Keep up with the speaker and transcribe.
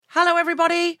Hello,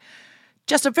 everybody.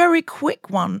 Just a very quick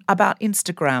one about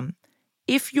Instagram.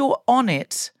 If you're on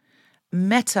it,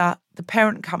 Meta, the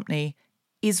parent company,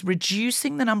 is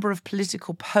reducing the number of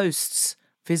political posts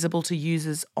visible to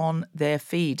users on their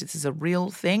feed. This is a real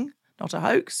thing, not a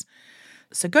hoax.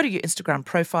 So go to your Instagram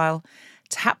profile,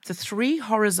 tap the 3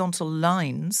 horizontal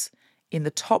lines in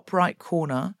the top right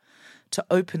corner to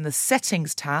open the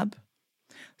Settings tab,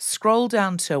 scroll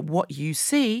down to What You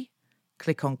See,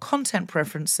 click on Content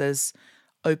Preferences,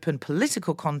 open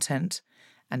Political Content,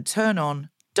 and turn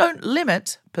on Don't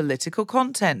Limit Political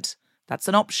Content. That's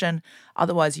an option.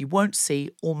 Otherwise, you won't see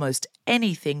almost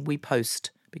anything we post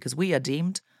because we are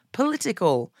deemed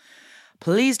political.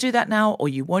 Please do that now, or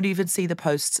you won't even see the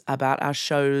posts about our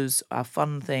shows, our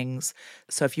fun things.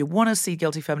 So if you want to see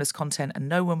Guilty Feminist content and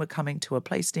know when we're coming to a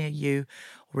place near you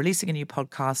or releasing a new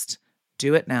podcast,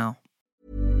 do it now.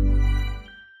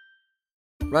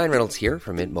 Ryan Reynolds here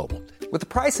from Mint Mobile. With the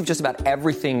price of just about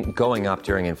everything going up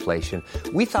during inflation,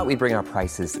 we thought we'd bring our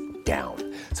prices down.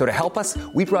 So to help us,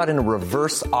 we brought in a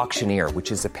reverse auctioneer, which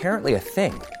is apparently a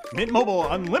thing. Mint Mobile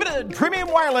Unlimited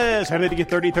Premium Wireless. How to get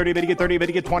 30, 30, bit to get 30, bit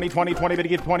to get 20, 20, 20, bit to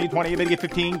get 20, 20, bit to get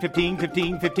 15, 15,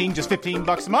 15, 15, just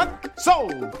 $15 a month?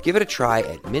 Sold! Give it a try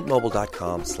at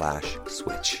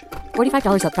mintmobile.com/switch.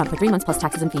 $45 up front for 3 months plus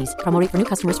taxes and fees. Promo rate for new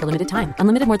customers for limited time.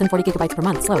 Unlimited more than 40 gigabytes per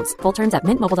month. Slows full terms at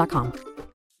mintmobile.com.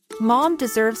 Mom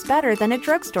deserves better than a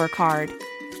drugstore card.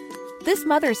 This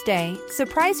Mother's Day,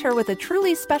 surprise her with a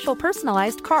truly special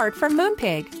personalized card from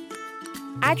Moonpig.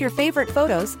 Add your favorite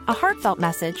photos, a heartfelt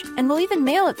message, and we'll even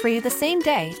mail it for you the same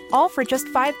day, all for just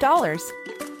 $5.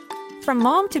 From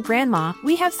mom to grandma,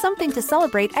 we have something to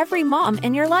celebrate every mom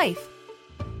in your life.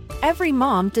 Every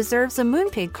mom deserves a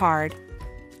Moonpig card.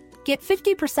 Get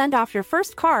 50% off your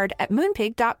first card at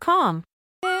moonpig.com.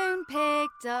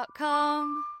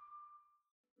 Moonpig.com.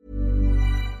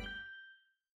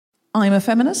 I'm a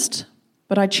feminist,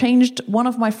 but I changed one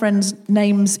of my friends'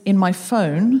 names in my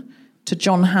phone to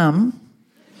John Hamm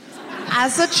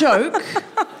as a joke,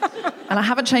 and I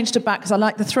haven't changed it back because I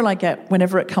like the thrill I get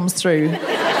whenever it comes through.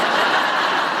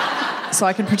 So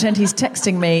I can pretend he's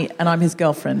texting me and I'm his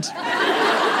girlfriend.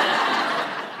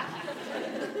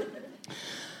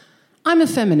 I'm a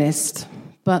feminist,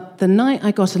 but the night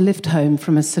I got a lift home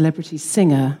from a celebrity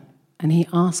singer and he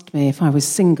asked me if I was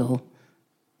single,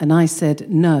 and I said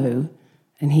no,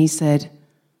 and he said,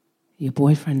 "Your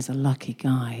boyfriend's a lucky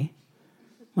guy,"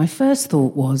 my first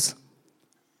thought was,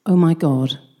 oh my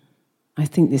God, I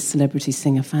think this celebrity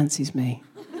singer fancies me.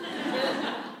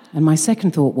 And my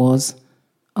second thought was,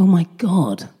 oh my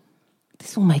God,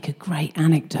 this will make a great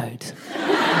anecdote.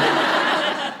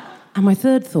 And my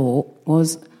third thought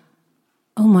was,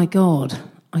 oh my God,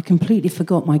 I completely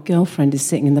forgot my girlfriend is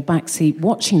sitting in the back seat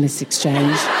watching this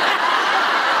exchange.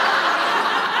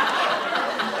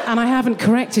 And I haven't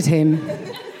corrected him.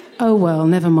 Oh well,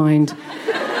 never mind.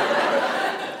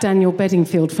 Daniel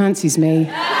Bedingfield fancies me.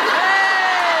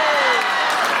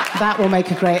 That will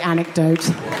make a great anecdote.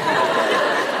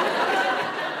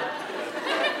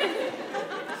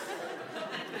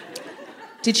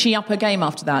 Did she up her game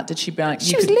after that? Did she be like...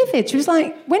 She was livid. She was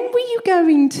like, when were you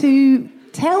going to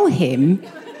tell him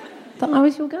that I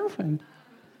was your girlfriend?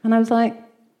 And I was like,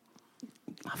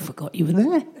 I forgot you were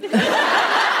there.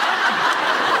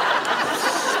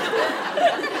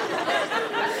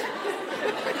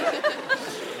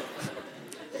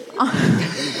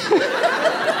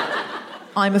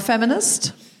 I'm a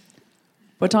feminist,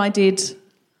 but I did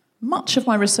much of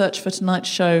my research for tonight's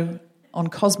show on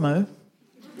Cosmo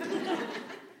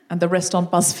and the rest on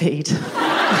BuzzFeed.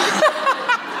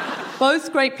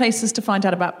 Both great places to find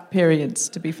out about periods,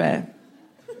 to be fair.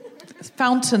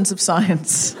 Fountains of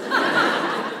science.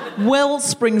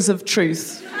 Wellsprings of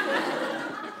truth.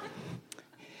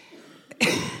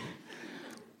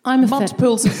 Mud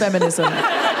pools of feminism.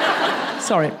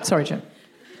 Sorry, Jim.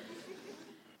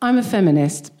 I'm a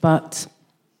feminist, but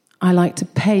I like to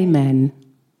pay men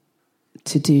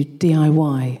to do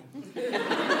DIY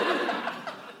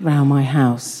round my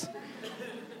house.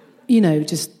 You know,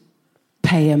 just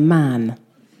pay a man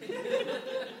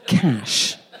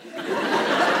cash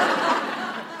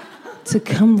to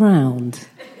come round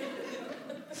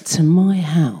to my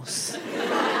house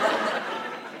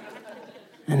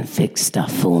and fix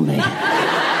stuff for me.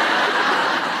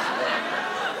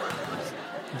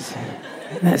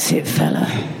 That's it, fella.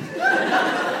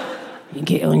 You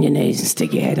get on your knees and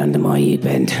stick your head under my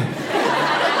U-bend.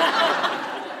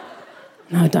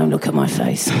 No, don't look at my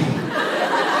face.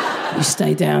 You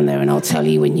stay down there and I'll tell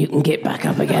you when you can get back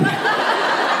up again.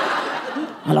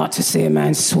 I like to see a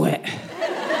man sweat.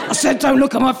 I said don't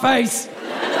look at my face.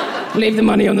 Leave the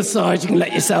money on the side, you can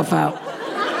let yourself out.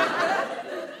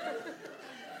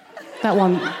 That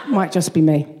one might just be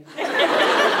me.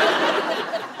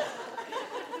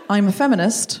 I'm a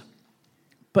feminist,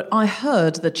 but I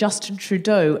heard that Justin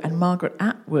Trudeau and Margaret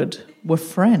Atwood were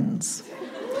friends.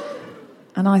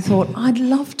 And I thought, I'd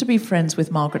love to be friends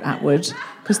with Margaret Atwood,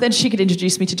 because then she could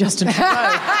introduce me to Justin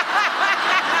Trudeau.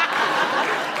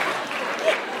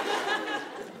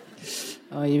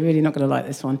 Oh, you're really not going to like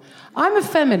this one. I'm a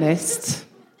feminist,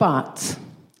 but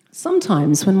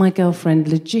sometimes when my girlfriend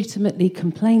legitimately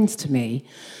complains to me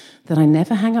that I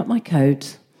never hang up my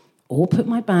coat or put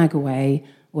my bag away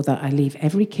or that I leave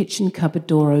every kitchen cupboard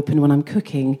door open when I'm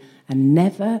cooking and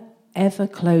never, ever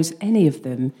close any of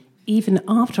them, even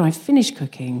after I finish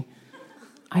cooking,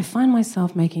 I find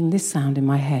myself making this sound in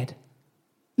my head.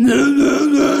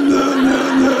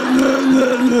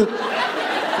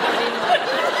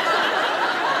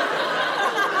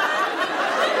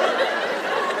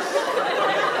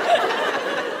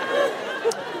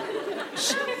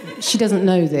 She doesn't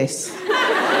know this.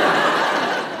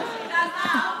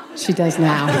 She does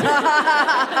now.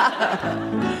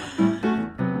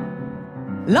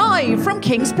 Live from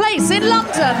King's Place in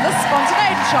London, the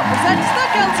Spontaneity Shop presents The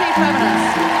Guilty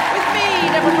Feminist. With me,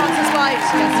 Deborah Francis-White,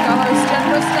 guest co-host Jen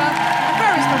Brewster,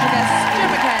 very special guests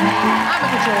Gemma, Cairney,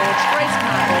 Amika George, Grace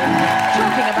Campbell,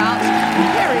 talking about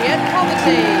period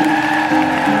poverty.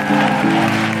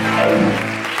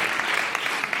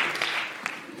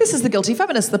 This is The Guilty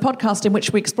Feminist, the podcast in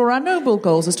which we explore our noble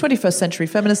goals as 21st century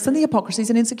feminists and the hypocrisies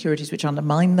and insecurities which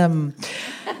undermine them.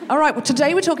 All right, well,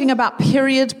 today we're talking about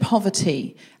period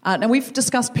poverty. Now, we've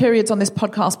discussed periods on this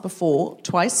podcast before,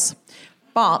 twice,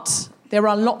 but there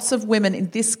are lots of women in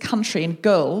this country and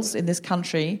girls in this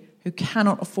country who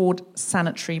cannot afford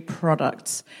sanitary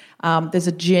products. There's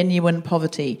a genuine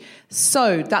poverty.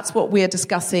 So that's what we're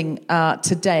discussing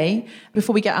today.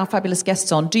 Before we get our fabulous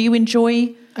guests on, do you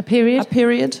enjoy a period? A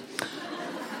period?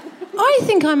 I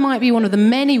think I might be one of the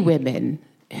many women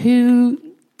who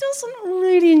doesn't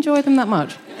really enjoy them that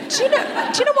much. Do you know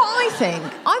what I think?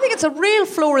 I think it's a real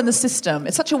flaw in the system.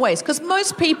 It's such a waste, because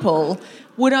most people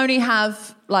would only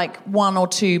have like 1 or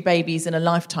 2 babies in a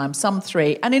lifetime, some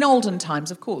 3. And in olden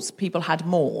times, of course, people had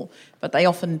more, but they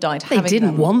often died having them. They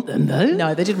didn't want them, though.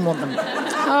 No, they didn't want them.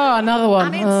 Oh, another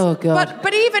one. Oh, God.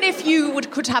 But even if you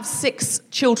could have 6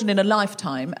 children in a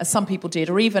lifetime, as some people did,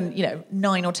 or even,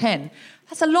 9 or 10,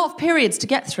 that's a lot of periods to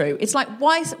get through. It's like,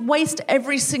 why waste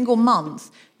every single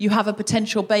month you have a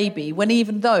potential baby, when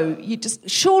even though you just...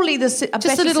 Surely there's a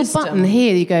better little system. Button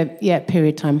here, you go, yeah,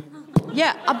 period time.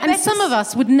 Yeah, and some of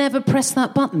us would never press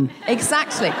that button.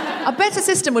 Exactly. A better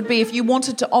system would be if you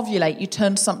wanted to ovulate, you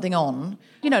turned something on.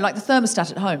 Like the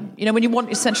thermostat at home. When you want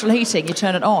your central heating, you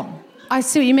turn it on. I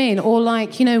see what you mean. Or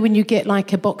like, when you get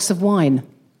like a box of wine.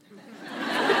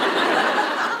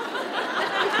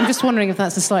 I'm just wondering if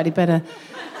that's a slightly better...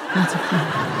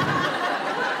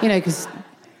 because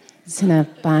it's in a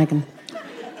bag and...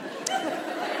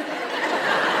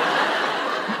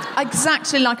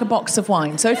 Exactly like a box of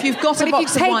wine. So if you've got a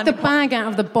box of wine... But if you take the bag out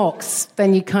of the box,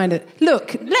 then you kind of...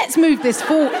 Look, let's move this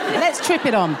forward. Let's trip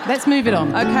it on. Let's move it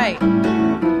on. OK.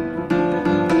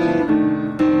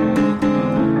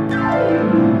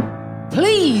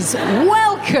 Please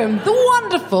welcome the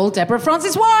wonderful Deborah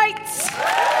Francis-White.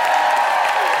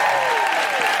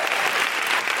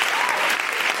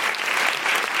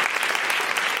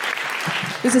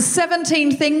 This is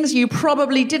 17 things you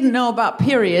probably didn't know about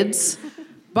periods,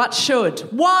 but should.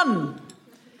 1.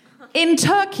 In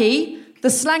Turkey, the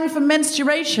slang for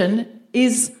menstruation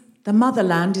is the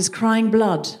motherland is crying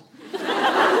blood.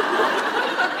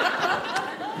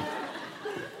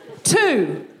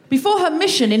 2. Before her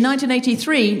mission in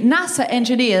 1983, NASA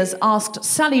engineers asked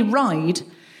Sally Ride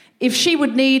if she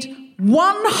would need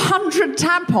 100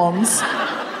 tampons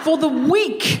for the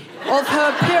week of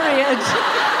her period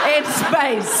in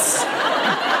space.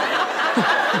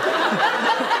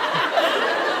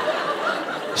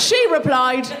 She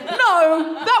replied,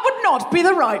 no, that would not be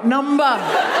the right number.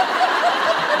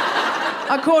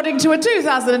 According to a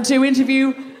 2002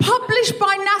 interview published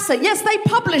by NASA. Yes, they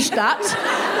published that.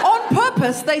 On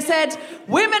purpose, they said,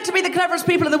 we're meant to be the cleverest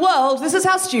people in the world. This is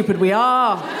how stupid we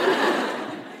are.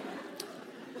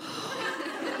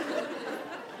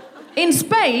 In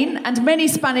Spain and many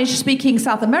Spanish-speaking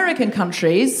South American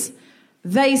countries,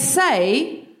 they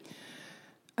say...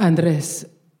 Andrés,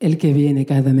 el que viene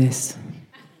cada mes.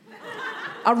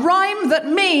 A rhyme that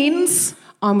means...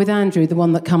 I'm with Andrew, the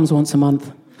one that comes once a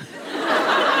month.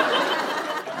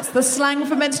 That's the slang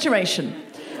for menstruation.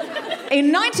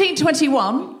 In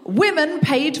 1921, women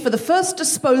paid for the first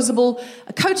disposable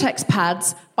Kotex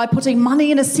pads by putting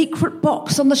money in a secret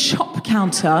box on the shop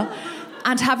counter.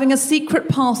 and having a secret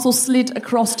parcel slid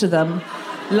across to them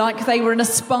like they were in a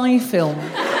spy film.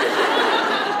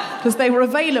 Because they were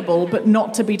available but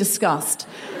not to be discussed.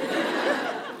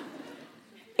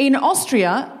 In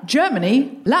Austria,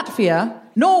 Germany, Latvia,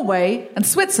 Norway and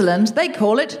Switzerland, they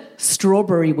call it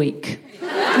Strawberry Week.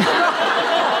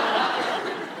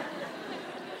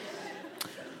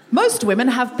 Most women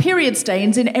have period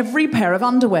stains in every pair of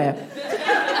underwear.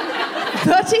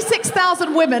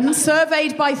 36,000 women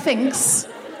surveyed by Thinks.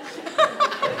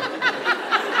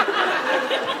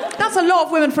 That's a lot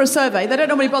of women for a survey. They don't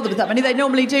normally bother with that many. They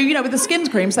normally do, with the skin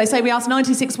creams. They say we asked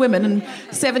 96 women and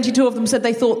 72 of them said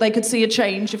they thought they could see a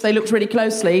change if they looked really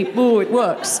closely. Ooh, it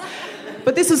works.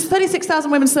 But this is 36,000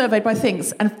 women surveyed by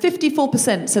Thinks, and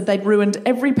 54% said they'd ruined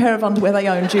every pair of underwear they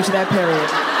owned due to their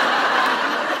period.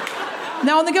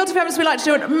 Now, on The Guilty Feminist, we like to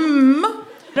do it,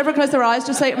 Everyone close their eyes,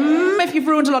 just say, if you've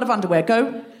ruined a lot of underwear.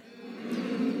 Go.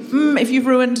 If you've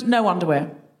ruined no underwear.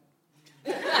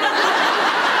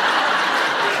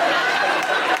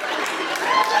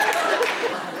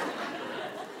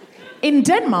 In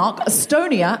Denmark,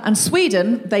 Estonia and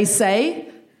Sweden, they say,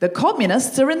 the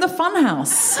communists are in the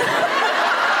funhouse.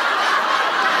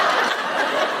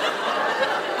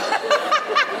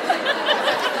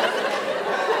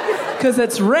 Because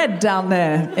it's red down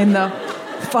there in the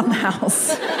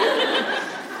funhouse.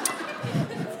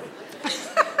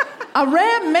 A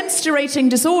rare menstruating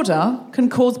disorder can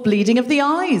cause bleeding of the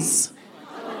eyes.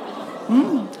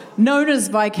 Known as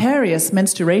vicarious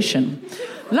menstruation.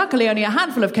 Luckily, only a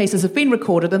handful of cases have been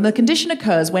recorded, and the condition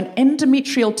occurs when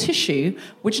endometrial tissue,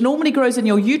 which normally grows in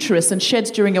your uterus and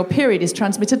sheds during your period, is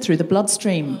transmitted through the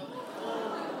bloodstream.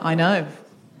 I know.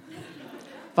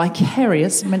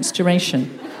 Vicarious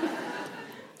menstruation.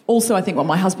 Also, I think what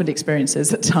my husband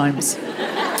experiences at times.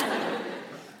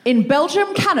 In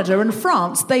Belgium, Canada and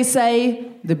France, they say,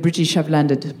 the British have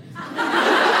landed.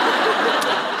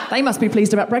 They must be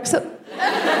pleased about Brexit.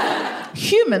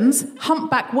 Humans,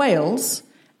 humpback whales,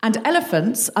 and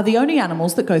elephants are the only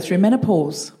animals that go through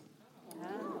menopause.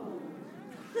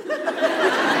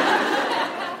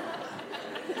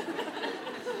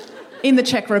 In the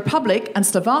Czech Republic and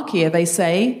Slovakia, they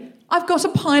say, I've got a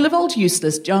pile of old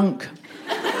useless junk.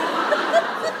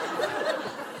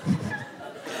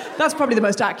 That's probably the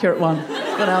most accurate one.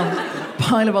 Got a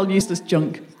pile of old useless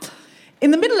junk. In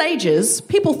the Middle Ages,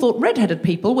 people thought red-headed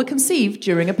people were conceived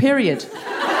during a period.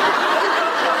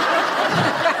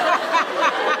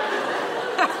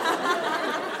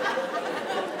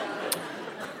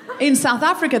 In South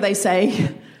Africa, they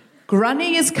say,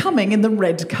 Granny is coming in the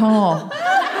red car.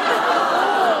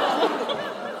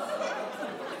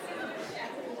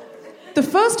 The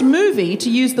first movie to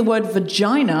use the word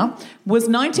vagina was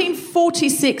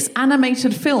 1946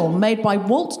 animated film made by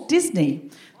Walt Disney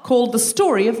called The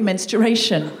Story of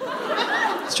Menstruation.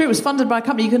 It's true, it was funded by a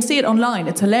company. You can see it online.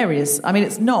 It's hilarious. I mean,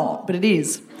 it's not, but it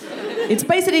is. It's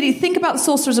basically, think about The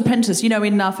Sorcerer's Apprentice, in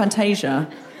Fantasia.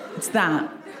 It's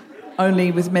that,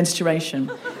 only with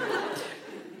menstruation.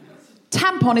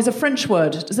 Tampon is a French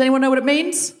word. Does anyone know what it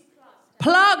means?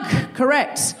 Plug,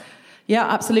 correct. Yeah,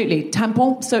 absolutely.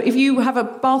 Tampon. So if you have a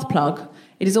bath plug,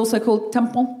 it is also called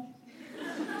tampon.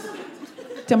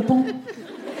 Tampon.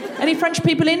 Any French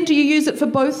people in? Do you use it for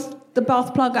both the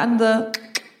bath plug and the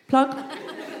plug?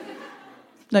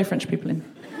 No French people in.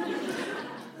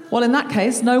 Well, in that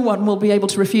case, no one will be able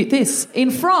to refute this.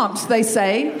 In France, they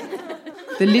say,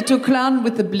 the little clown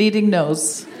with the bleeding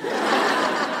nose.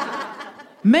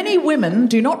 Many women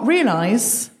do not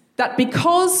realise that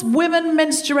because women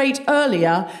menstruate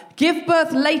earlier, give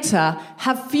birth later,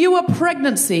 have fewer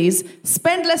pregnancies,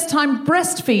 spend less time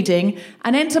breastfeeding,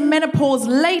 and enter menopause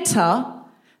later,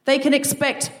 they can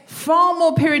expect far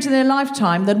more periods in their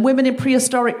lifetime than women in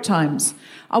prehistoric times.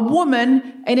 A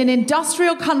woman in an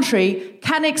industrial country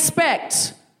can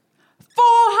expect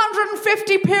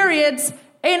 450 periods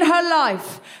in her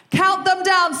life. Count them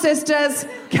down, sisters.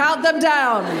 Count them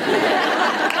down.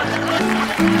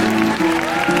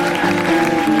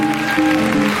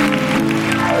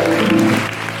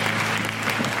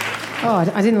 Oh,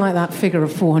 I didn't like that figure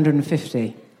of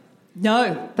 450.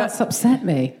 No. That's upset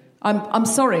me. I'm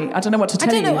sorry. I don't know what to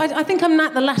tell you. I don't know. I think I'm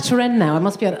at the latter end now. I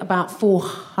must be at about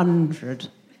 400. Do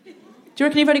you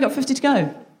reckon you've only got 50 to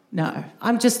go? No.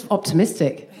 I'm just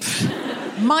optimistic.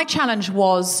 My challenge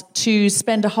was to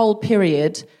spend a whole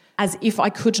period as if I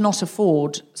could not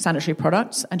afford sanitary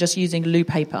products and just using loo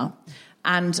paper.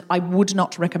 And I would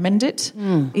not recommend it.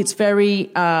 It's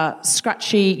very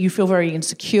scratchy. You feel very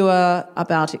insecure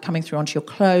about it coming through onto your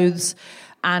clothes.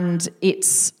 and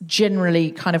it's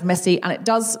generally kind of messy, and it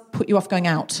does put you off going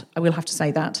out, I will have to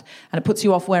say that, and it puts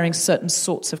you off wearing certain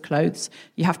sorts of clothes.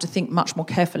 You have to think much more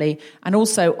carefully, and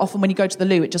also often when you go to the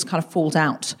loo it just kind of falls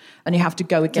out and you have to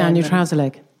go again. Down your trouser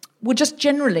leg. Well, just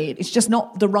generally, it's just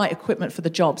not the right equipment for the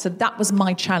job. So that was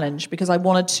my challenge, because I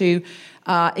wanted to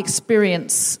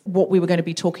experience what we were going to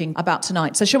be talking about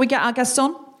tonight. So shall we get our guests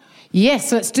on?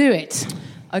 Yes, let's do it.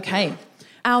 Okay.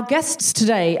 Our guests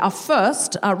today are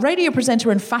first a radio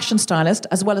presenter and fashion stylist,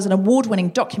 as well as an award-winning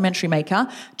documentary maker,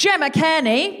 Gemma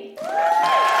Cairney.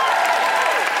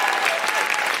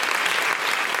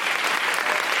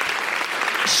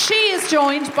 She is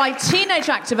joined by teenage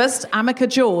activist Amika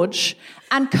George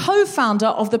and co-founder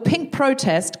of the Pink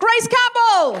Protest, Grace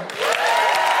Campbell.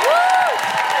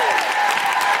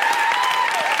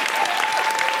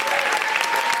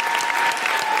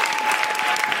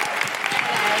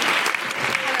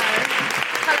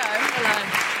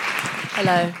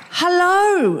 Hello.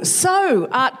 Hello. So,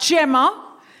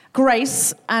 Gemma,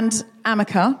 Grace and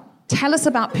Amika, tell us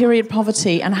about period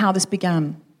poverty and how this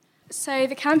began. So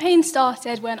the campaign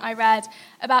started when I read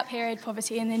about period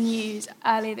poverty in the news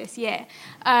earlier this year.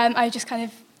 I was just kind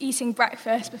of eating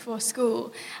breakfast before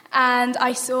school, and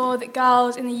I saw that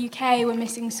girls in the UK were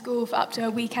missing school for up to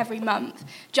a week every month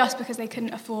just because they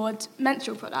couldn't afford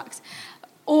menstrual products.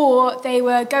 Or they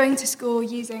were going to school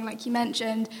using, like you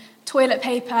mentioned, toilet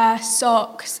paper,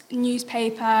 socks,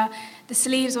 newspaper, the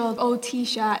sleeves of old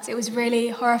T-shirts. It was really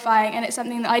horrifying, and it's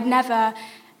something that I'd never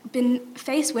been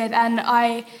faced with, and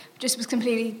I just was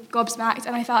completely gobsmacked,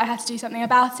 and I felt I had to do something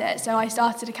about it. So I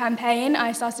started a campaign.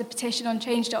 I started a petition on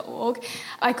change.org.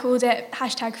 I called it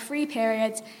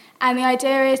 #FreePeriods, and the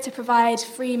idea is to provide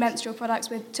free menstrual products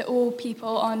to all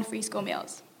people on free school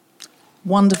meals.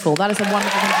 Wonderful. That is a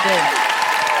wonderful thing to do.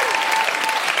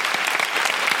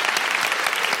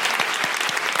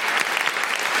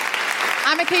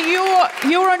 Amika,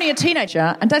 you're only a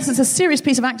teenager, and this is a serious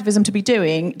piece of activism to be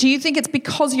doing. Do you think it's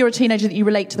because you're a teenager that you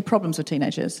relate to the problems of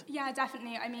teenagers? Yeah,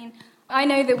 definitely. I mean, I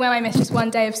know that when I miss just one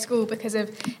day of school because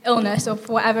of illness or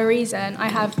for whatever reason, I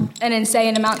have an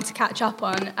insane amount to catch up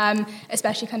on,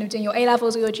 especially kind of doing your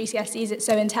A-levels or your GCSEs. It's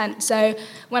so intense. So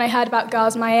when I heard about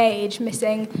girls my age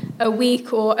missing a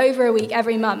week or over a week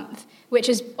every month, which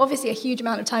is obviously a huge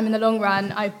amount of time in the long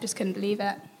run, I just couldn't believe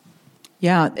it.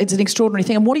 Yeah, it's an extraordinary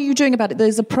thing. And what are you doing about it?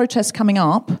 There's a protest coming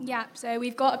up. Yeah, so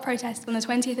we've got a protest on the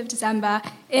 20th of December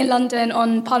in London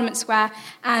on Parliament Square,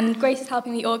 and Grace is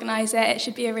helping me organise it. It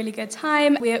should be a really good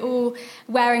time. We're all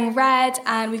wearing red,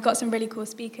 and we've got some really cool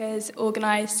speakers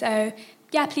organised. So,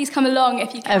 yeah, please come along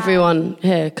if you can. Everyone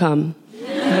here, come.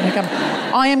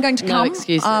 I am going to come. No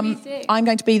excuses. I'm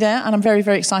going to be there, and I'm very,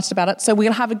 very excited about it. So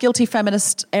we'll have a Guilty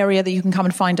Feminist area that you can come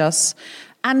and find us.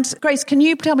 And Grace, can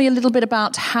you tell me a little bit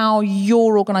about how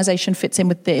your organisation fits in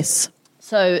with this?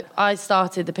 So I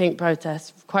started the Pink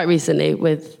Protest quite recently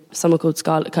with someone called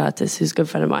Scarlett Curtis, who's a good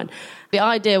friend of mine. The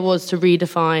idea was to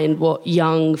redefine what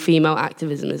young female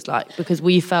activism is like, because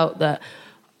we felt that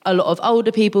a lot of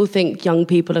older people think young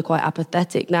people are quite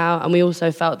apathetic now, and we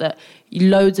also felt that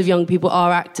loads of young people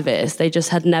are activists. They just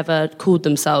had never called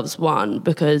themselves one,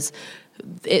 because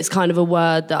it's kind of a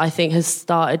word that I think has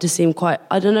started to seem quite,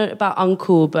 I don't know about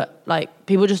uncool, but like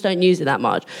people just don't use it that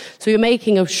much. So we were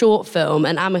making a short film,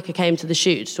 and Amika came to the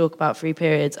shoot to talk about free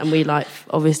periods, and we like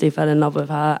obviously fell in love with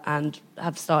her and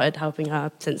have started helping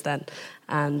her since then.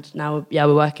 And now, yeah,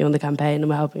 we're working on the campaign and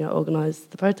we're helping her organise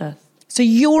the protest. So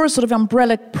you're a sort of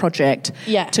umbrella project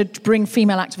Yeah. to bring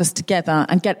female activists together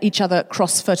and get each other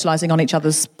cross-fertilising on each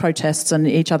other's protests and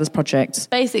each other's projects.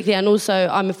 Basically, and also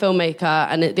I'm a filmmaker,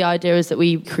 and the idea is that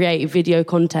we create video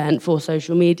content for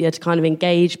social media to kind of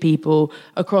engage people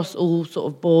across all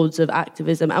sort of boards of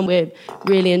activism. And we're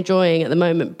really enjoying at the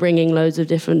moment bringing loads of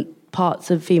different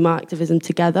parts of female activism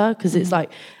together, because it's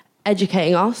like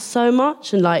educating us so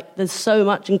much, and like there's so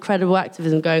much incredible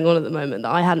activism going on at the moment that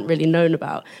I hadn't really known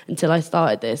about until I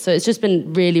started this. So it's just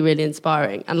been really, really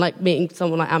inspiring. And like meeting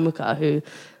someone like Amika, who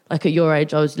like at your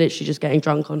age I was literally just getting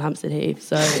drunk on Hampstead Heath,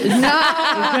 so it's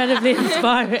incredibly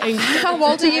inspiring. How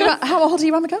old are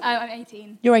you, Amika? I'm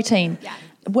 18. You're 18? Yeah.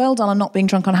 Well done on not being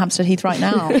drunk on Hampstead Heath right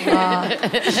now.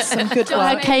 Some good I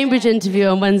had work. a Cambridge interview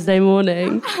on Wednesday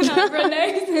morning.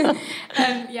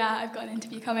 Yeah, I've got an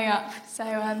interview coming up,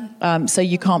 so... So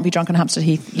you can't be drunk on Hampstead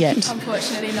Heath yet?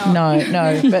 Unfortunately not.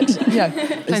 No, but, you know...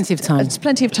 Plenty of time. It's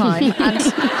plenty of time. And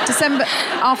December,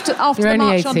 after the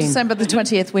march on December the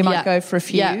 20th, we might go for a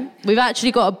few. Yeah, we've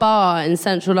actually got a bar in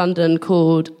central London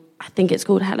called, I think it's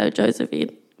called Hello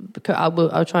Josephine.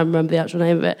 I'll try and remember the actual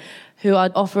name of it, who are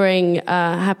offering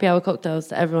happy hour cocktails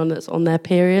to everyone that's on their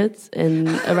periods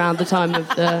around the time of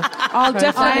the... I'll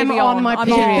definitely be on my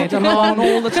period. I'm on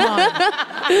all the time.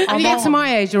 When you get to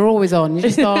my age, you're always on. You're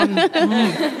just on.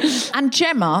 And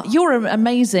Gemma, you're an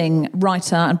amazing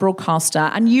writer and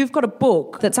broadcaster, and you've got a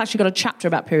book that's actually got a chapter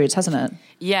about periods, hasn't it?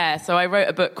 Yeah, so I wrote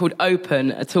a book called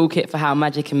Open, a toolkit for how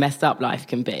magic and messed up life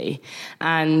can be.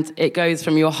 And it goes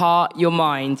from your heart, your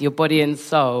mind, your body and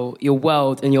soul, your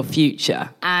world and your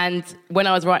future. And when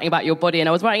I was writing about your body, and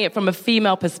I was writing it from a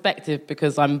female perspective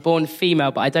because I'm born female,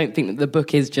 but I don't think that the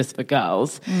book is just for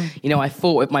girls. You know, I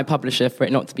fought with my publisher for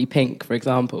it not to be pink, for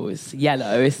example. It's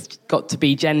yellow. It's got to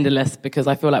be genderless because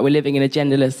I feel like we're living in a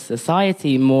genderless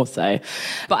society more so.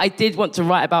 But I did want to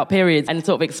write about periods and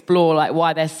sort of explore like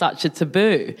why they're such a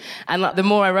taboo. And like, the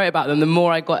more I wrote about them, the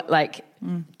more I got like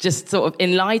just sort of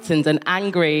enlightened and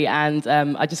angry, and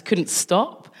I just couldn't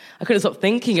stop. I couldn't stop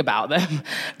thinking about them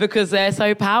because they're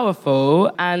so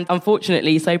powerful and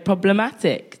unfortunately so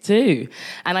problematic too.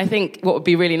 And I think what would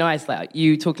be really nice, like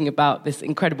you talking about this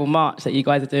incredible march that you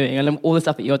guys are doing and all the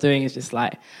stuff that you're doing is just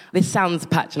like, this sounds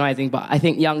patronising, but I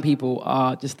think young people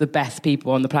are just the best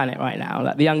people on the planet right now.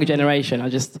 Like the younger generation are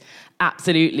just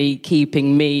absolutely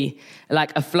keeping me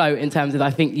like afloat in terms of I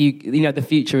think you know the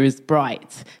future is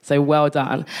bright. So well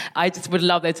done. I just would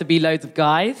love there to be loads of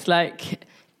guys like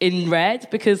in red,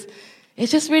 because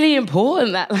it's just really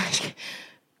important that like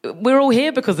we're all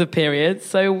here because of periods.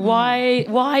 So why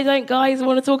don't guys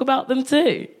want to talk about them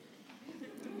too?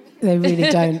 They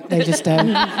really don't. They just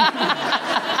don't.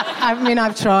 I mean,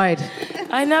 I've tried.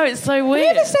 I know, it's so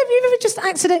weird. Have you ever just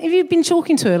accidentally, have you been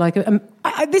talking to her like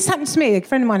this happened to me, a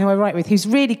friend of mine who I write with, who's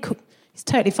really he's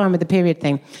totally fine with the period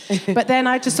thing. But then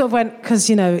I just sort of went, because,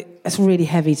 you know, it's really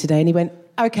heavy today. And he went,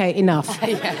 okay, enough.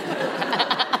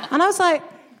 And I was like,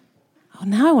 oh,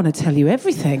 now I want to tell you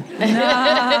everything.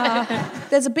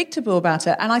 There's a big taboo about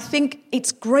it, and I think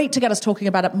it's great to get us talking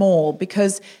about it more,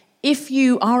 because if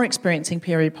you are experiencing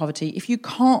period poverty, if you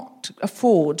can't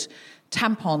afford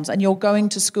tampons and you're going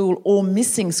to school or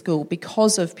missing school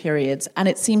because of periods and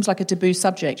it seems like a taboo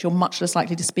subject, you're much less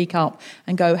likely to speak up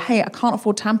and go, hey, I can't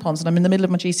afford tampons and I'm in the middle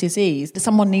of my GCSEs.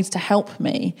 Someone needs to help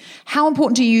me. How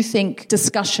important do you think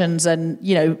discussions and,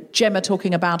 you know, Gemma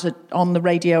talking about it on the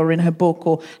radio or in her book,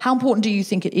 or how important do you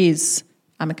think it is,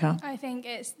 Amika? I think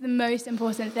it's the most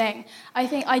important thing. I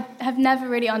think I have never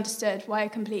really understood why a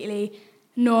completely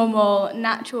normal,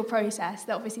 natural process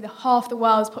that obviously half the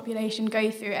world's population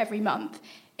go through every month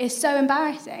is so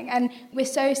embarrassing, and we're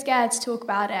so scared to talk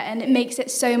about it, and it makes it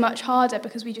so much harder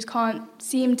because we just can't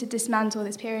seem to dismantle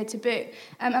this period taboo.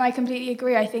 And I completely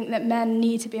agree. I think that men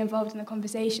need to be involved in the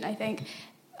conversation. I think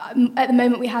at the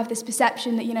moment we have this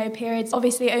perception that, you know, periods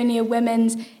obviously only a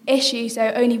women's issue,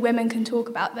 so only women can talk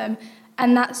about them,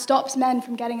 and that stops men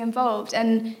from getting involved,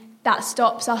 and that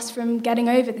stops us from getting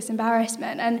over this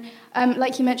embarrassment. And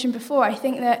like you mentioned before, I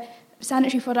think that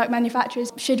sanitary product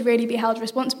manufacturers should really be held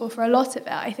responsible for a lot of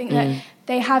it. I think that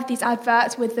they have these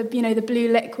adverts with the, you know, the blue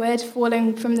liquid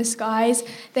falling from the skies.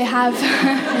 They have,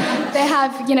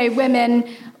 you know, women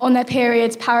on their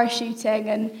periods parachuting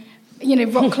and, you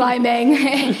know, rock climbing,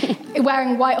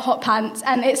 wearing white hot pants,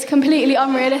 and it's completely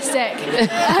unrealistic.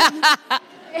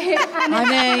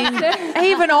 I mean,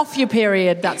 even off your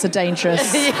period, that's a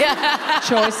dangerous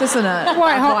choice, isn't it?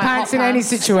 White hot pants in any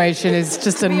situation is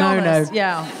just a no-no.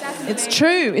 Yeah, it's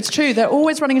true. It's true. They're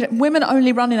always running. Women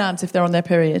only run in ads if they're on their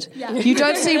period. Yeah. You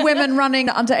don't see women running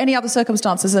under any other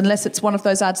circumstances unless it's one of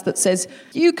those ads that says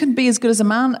you can be as good as a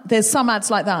man. There's some ads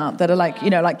like that are like, you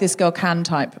know, like this girl can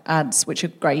type ads, which are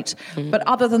great. But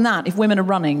other than that, if women are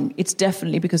running, it's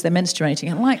definitely because they're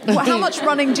menstruating. And like, how much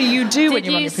running do you do when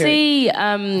you're on your period? Did you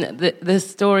see the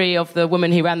story of the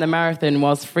woman who ran the marathon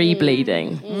whilst free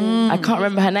bleeding? I can't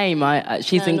remember her name.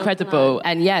 She's incredible.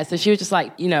 And yeah, so she was just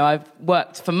like, you know, I've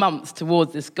worked for months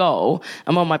towards this goal.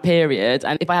 I'm on my period,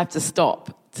 and if I have to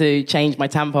stop to change my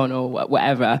tampon or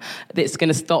whatever, it's going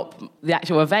to stop the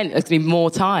actual event. It's going to be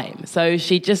more time. So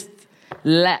she just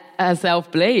let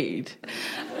herself bleed.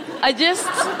 I'm just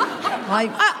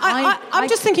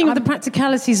thinking of the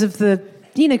practicalities of the,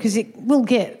 you know, because it will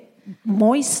get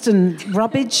moist and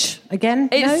rubbish again.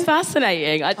 It's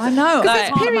fascinating. I know. Because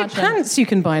there's period pants you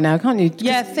can buy now, can't you?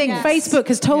 Yeah, Facebook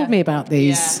has told me about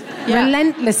these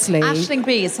relentlessly. Aisling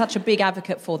B is such a big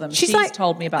advocate for them. She's like,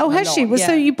 told me about them. Oh, has she? Well,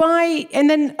 so you buy, and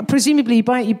then presumably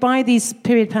you buy these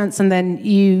period pants, and then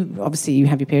you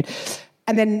have your period.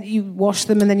 And then you wash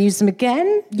them and then use them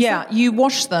again? Yeah, you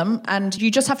wash them and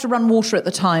you just have to run water at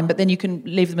the time, but then you can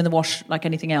leave them in the wash like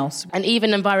anything else. And even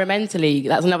environmentally,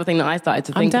 that's another thing that I started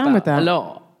to think about a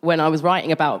lot. when I was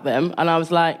writing about them, and I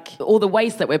was like, all the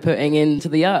waste that we're putting into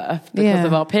the earth because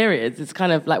of our periods, it's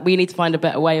kind of like we need to find a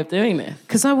better way of doing this.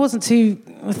 Because I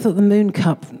thought the moon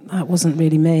cup, that wasn't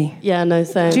really me. Yeah, no,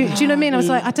 same. Do you know what I mean? I was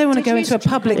like, I don't want to go into a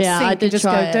public sink and just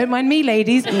go, don't mind me,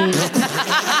 ladies.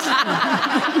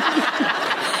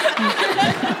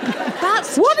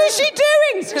 What is she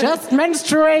doing? It's just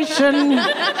menstruation.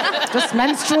 Just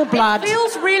menstrual blood. It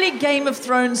feels really Game of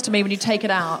Thrones to me when you take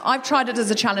it out. I've tried it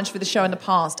as a challenge for the show in the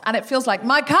past, and it feels like,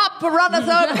 my cup runneth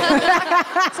over.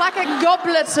 It's like a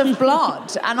goblet of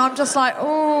blood. And I'm just like,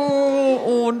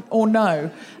 oh, or no.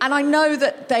 And I know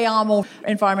that they are more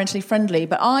environmentally friendly,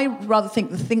 but I rather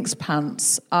think the Thinks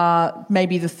pants are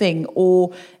maybe the thing,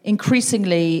 or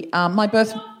increasingly, my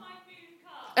birth...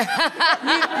 There's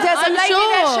a lady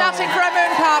there shouting for a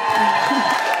moon cup.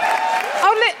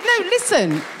 No,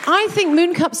 listen. I think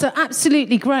moon cups are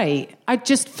absolutely great.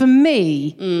 For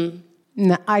me...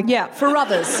 No, for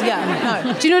others,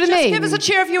 no. Do you know what I mean? Give us a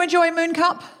cheer if you enjoy a moon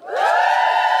cup.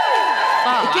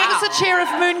 Give us a cheer if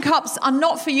moon cups are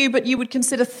not for you, but you would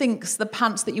consider Thinks the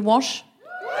pants that you wash.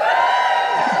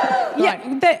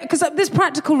 Yeah, because there's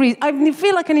practical reasons. I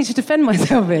feel like I need to defend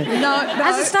myself here. No,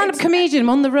 as a stand-up comedian, I'm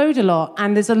on the road a lot,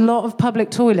 and there's a lot of public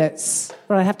toilets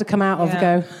where I have to come out of and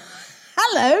go,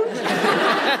 hello.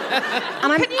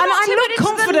 And I'm not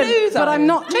confident, but I'm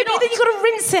not. Maybe then you've got to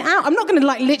rinse it out. I'm not going to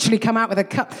literally come out with a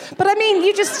cup. But I mean,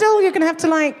 you're going to have to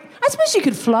I suppose you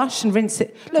could flush and rinse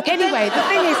it. Look, anyway, the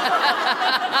thing is,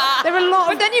 there are a lot.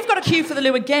 But then you've got to queue for the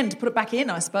loo again to put it back in,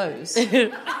 I suppose. So if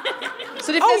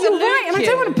you're right, and I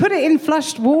don't want to put it in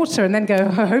flushed water and then go,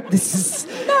 I hope this is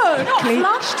not clean.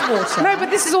 Flushed water. No, but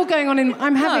this is all going on in...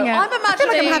 I feel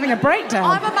like I'm having a breakdown.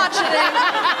 I'm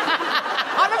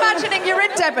imagining you're in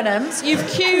Debenhams, you've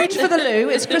queued for the loo,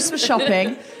 it's Christmas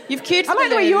shopping, you've queued for the loo. I like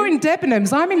the way you're in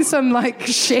Debenhams, I'm in some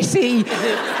shitty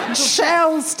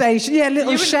Shell station,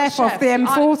 little chef off the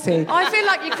M40. I feel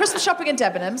like you're Christmas shopping in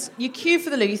Debenhams, you queue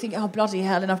for the loo, you think, oh bloody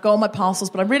hell, and I've got all my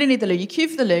parcels, but I really need the loo. You queue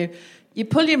for the loo, you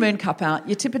pull your moon cup out,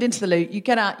 you tip it into the loo, you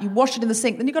get out, you wash it in the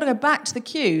sink, then you've got to go back to the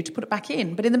queue to put it back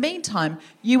in. But in the meantime,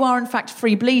 you are in fact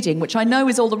free bleeding, which I know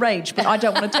is all the rage, but I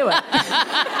don't want to do it.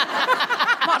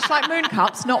 Much like moon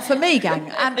cups, not for me, gang.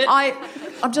 And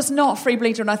I'm just not a free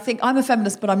bleeder, and I think I'm a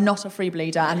feminist, but I'm not a free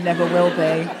bleeder and never will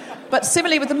be. But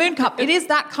similarly with the moon cup, it is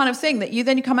that kind of thing that you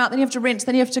come out, then you have to rinse,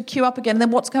 then you have to queue up again, and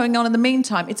then what's going on in the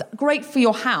meantime? It's great for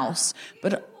your house,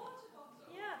 but...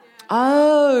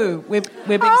 Oh, we're being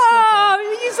you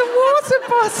use a water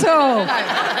bottle.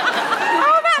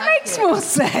 Oh, that makes more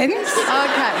sense. Okay.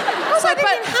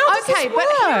 But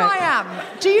here I am.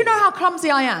 Do you know how clumsy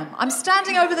I am? I'm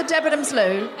standing over the Debenhams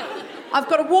loo. I've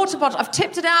got a water bottle. I've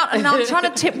tipped it out, and now I'm trying to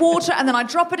tip water, and then I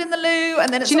drop it in the loo,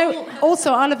 and then it's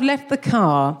also, I'll have left the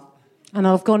car, and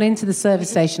I'll have gone into the service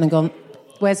station and gone,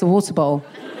 where's the water bottle?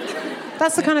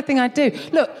 That's the kind of thing I do.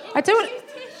 Look, I don't...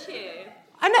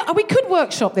 I know, we could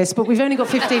workshop this, but we've only got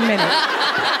 15 minutes.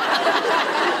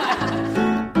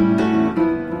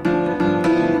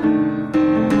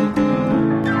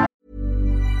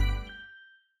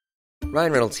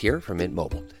 Ryan Reynolds here from Mint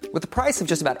Mobile. With the price of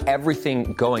just about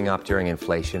everything going up during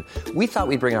inflation, we thought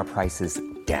we'd bring our prices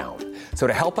down. So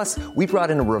to help us, we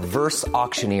brought in a reverse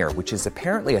auctioneer, which is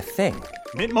apparently a thing.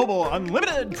 Mint Mobile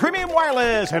Unlimited Premium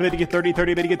Wireless. How to get 30,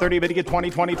 30, how to get 30, how to get 20,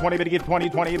 20, 20, how to get 20,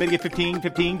 20, how to get 15,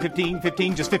 15, 15,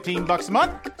 15, just $15 a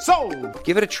month? Sold!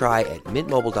 Give it a try at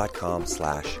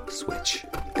mintmobile.com/switch.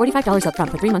 $45 up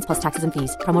front for 3 months plus taxes and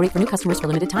fees. Promo rate for new customers for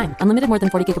limited time. Unlimited more than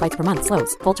 40 gigabytes per month.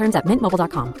 Slows full terms at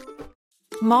mintmobile.com.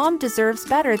 Mom deserves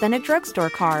better than a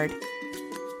drugstore card.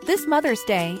 This Mother's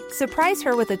Day, surprise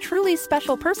her with a truly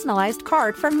special personalized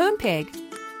card from Moonpig.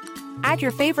 Add your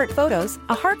favorite photos,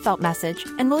 a heartfelt message,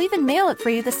 and we'll even mail it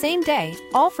for you the same day,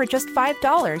 all for just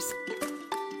 $5.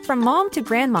 From mom to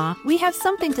grandma, we have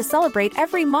something to celebrate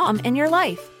every mom in your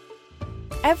life.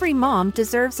 Every mom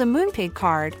deserves a Moonpig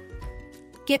card.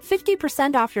 Get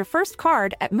 50% off your first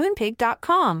card at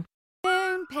moonpig.com.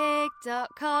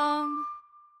 Moonpig.com.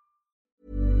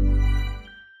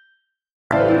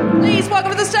 Please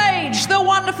welcome to the stage the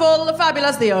wonderful, the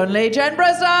fabulous, the only Jen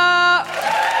Bresner.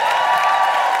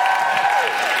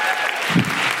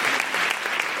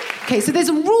 Okay, so there's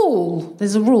a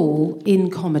rule in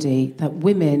comedy that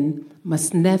women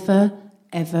must never,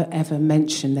 ever, ever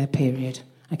mention their period.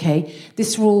 Okay?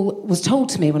 This rule was told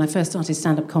to me when I first started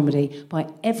stand-up comedy by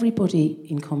everybody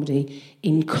in comedy,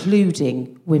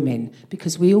 including women,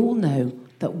 because we all know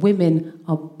that women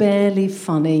are barely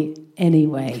funny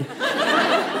anyway.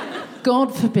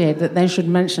 God forbid that they should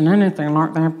mention anything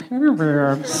like their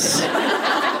periods.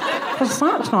 Because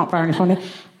that's not very funny.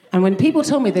 And when people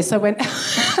told me this, I went,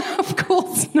 of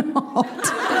course not.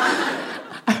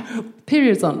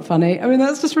 Periods aren't funny. I mean,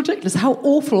 that's just ridiculous. How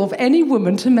awful of any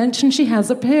woman to mention she has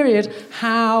a period.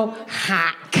 How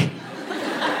hack.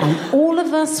 And all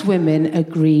of us women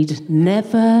agreed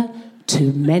never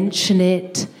to mention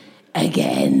it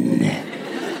again.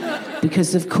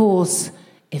 Because, of course,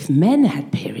 if men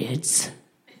had periods,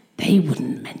 they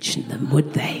wouldn't mention them,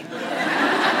 would they?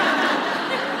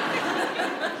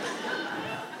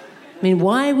 I mean,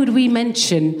 why would we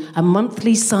mention a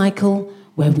monthly cycle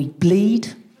where we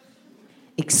bleed,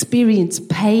 experience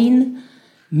pain,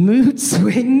 mood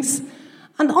swings,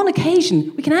 and on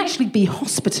occasion, we can actually be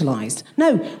hospitalised?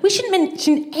 No, we shouldn't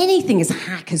mention anything as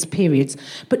hack as periods,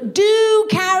 but do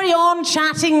carry on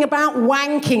chatting about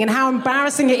wanking and how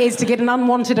embarrassing it is to get an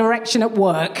unwanted erection at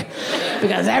work,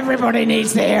 because everybody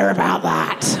needs to hear about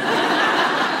that.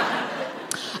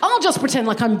 I'll just pretend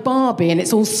like I'm Barbie and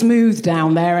it's all smooth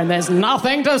down there and there's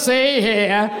nothing to see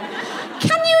here.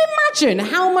 Can you imagine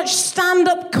how much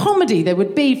stand-up comedy there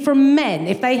would be from men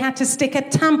if they had to stick a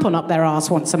tampon up their arse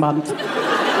once a month?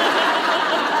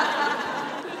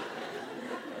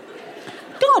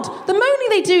 God, the moaning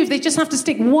they do if they just have to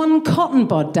stick one cotton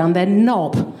bud down their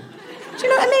knob. Do you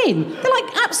know what I mean? They're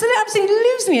like absolutely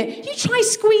losing it. You try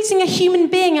squeezing a human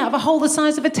being out of a hole the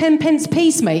size of a 10-pence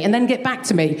piece, mate, and then get back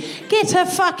to me. Get a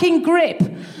fucking grip.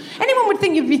 Anyone would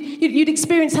think you'd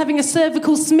experience having a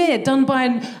cervical smear done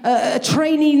by a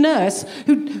trainee nurse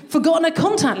who'd forgotten her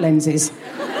contact lenses.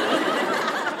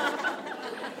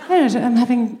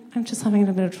 I'm just having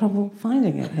a bit of trouble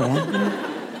finding it here.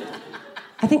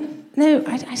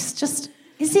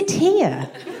 Is it here?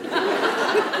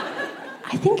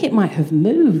 I think it might have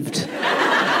moved.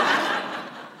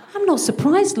 I'm not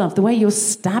surprised, love, the way you're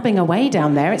stabbing away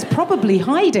down there. It's probably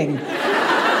hiding.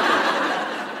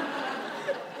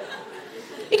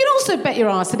 You can also bet your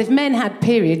ass that if men had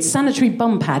periods, sanitary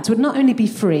bum pads would not only be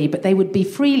free, but they would be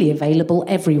freely available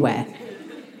everywhere.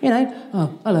 You know,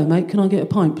 oh, hello, mate, can I get a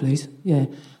pint, please? Yeah,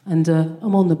 and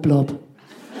I'm on the blob.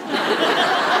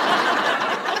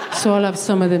 So I'll have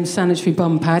some of them sanitary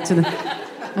bum pads and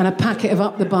a packet of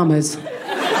Up the Bummers.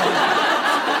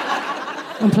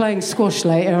 I'm playing squash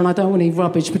later and I don't want any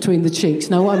rubbish between the cheeks,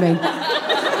 know what I mean?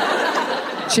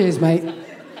 Cheers, mate. Men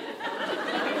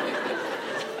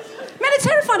are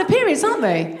terrified of periods, aren't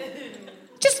they?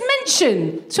 Just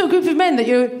mention to a group of men that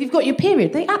you've got your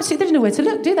period. They don't know where to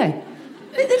look, do they?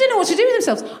 They don't know what to do with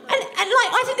themselves. And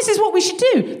I think this is what we should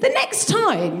do. The next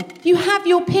time you have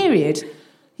your period,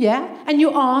 yeah, and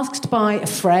you're asked by a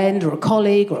friend or a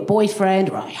colleague or a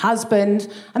boyfriend or a husband,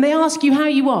 and they ask you how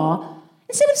you are,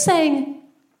 instead of saying,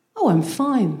 "Oh, I'm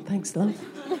fine, thanks, love,"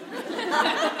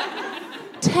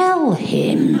 tell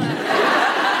him.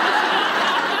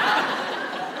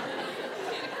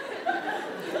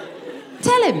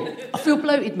 Tell him, "I feel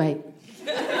bloated, mate.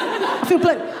 I feel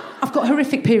bloated. I've got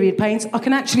horrific period pains. I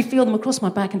can actually feel them across my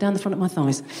back and down the front of my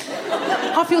thighs.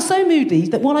 I feel so moody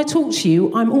that while I talk to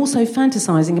you, I'm also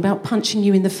fantasising about punching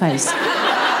you in the face.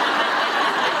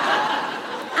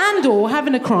 And/or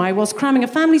having a cry whilst cramming a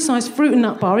family-sized fruit and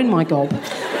nut bar in my gob.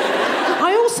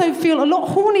 I also feel a lot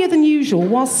hornier than usual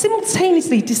while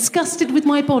simultaneously disgusted with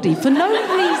my body for no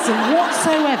reason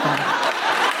whatsoever.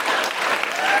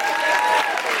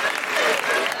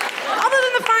 Other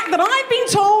than the fact that I've been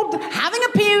told having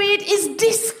a period is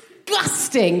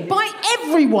disgusting by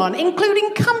everyone,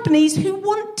 including companies who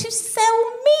want to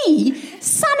sell me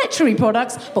sanitary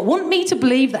products but want me to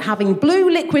believe that having blue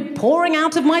liquid pouring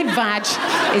out of my vag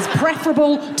is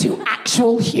preferable to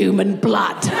actual human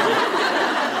blood.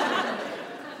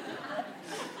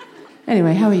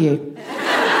 Anyway, how are you?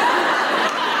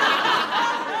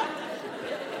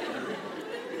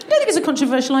 I don't think it's a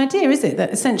controversial idea, is it,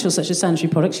 that essentials such as sanitary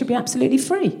products should be absolutely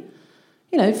free?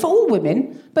 You know, for all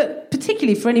women, but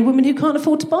particularly for any women who can't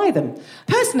afford to buy them.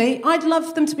 Personally, I'd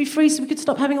love them to be free so we could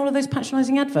stop having all of those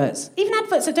patronising adverts. Even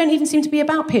adverts that don't even seem to be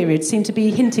about periods seem to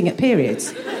be hinting at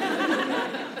periods.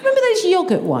 Remember those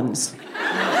yoghurt ones? Do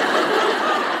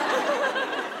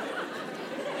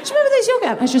you remember those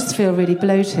yoghurt? I just feel really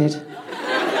bloated.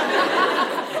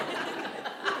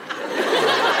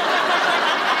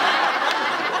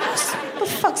 What the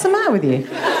fuck's the matter with you?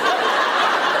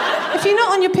 If you're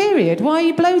not on your period, why are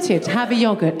you bloated? Have a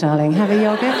yoghurt, darling. Have a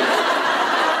yoghurt.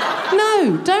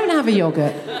 No, don't have a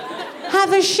yoghurt.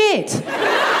 Have a shit.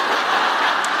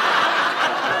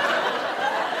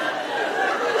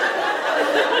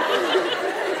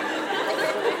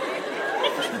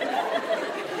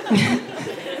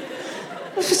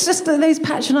 It's just those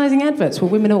patronising adverts where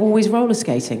women are always roller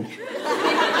skating. Do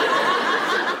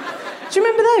you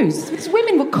remember those? Because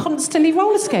women were constantly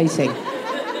roller skating.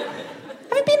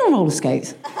 Have you been on roller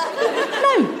skates?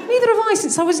 No, neither have I. guy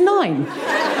since I was 9.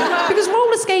 Because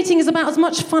roller skating is about as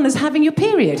much fun as having your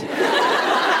period.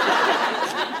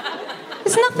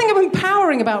 There's nothing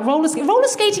empowering about roller skating. Roller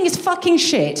skating is fucking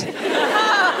shit.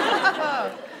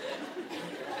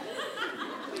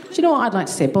 Do you know what I'd like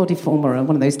to see? A body form or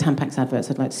one of those Tampax adverts.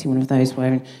 I'd like to see one of those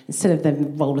where instead of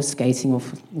them roller skating or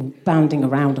bounding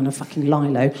around on a fucking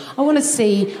lilo, I want to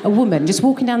see a woman just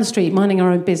walking down the street minding her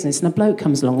own business and a bloke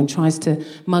comes along and tries to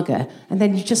mug her. And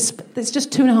then there's just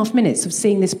 2.5 minutes of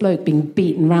seeing this bloke being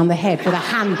beaten round the head with a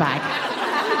handbag.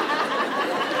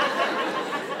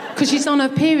 Because she's on her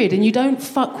period and you don't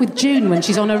fuck with June when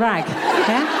she's on a rag.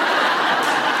 Yeah?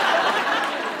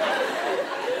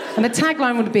 And the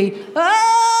tagline would be,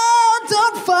 "Oh,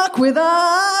 don't fuck with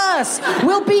us.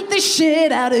 We'll beat the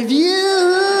shit out of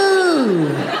you."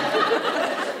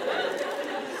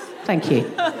 Thank you.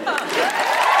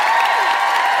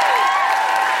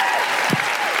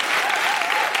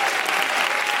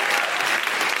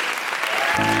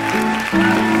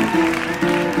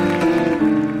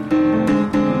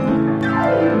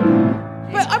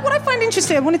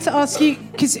 Interesting. I wanted to ask you,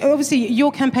 because obviously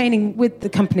you're campaigning with the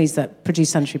companies that produce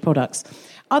sanitary products.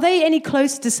 Are they any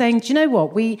closer to saying, do you know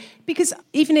what, because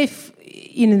even if,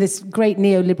 this great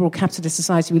neoliberal capitalist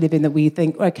society we live in that we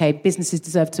think, okay, businesses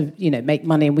deserve to, make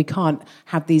money and we can't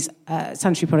have these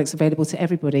sanitary products available to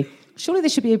everybody, surely there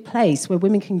should be a place where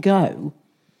women can go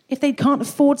if they can't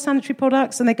afford sanitary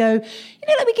products and they go,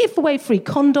 let me give away free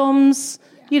condoms,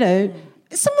 I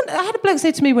had a bloke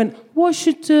say to me, why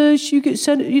should she get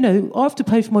sent, I have to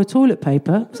pay for my toilet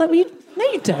paper. I was like, well, no,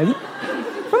 you don't.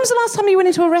 When was the last time you went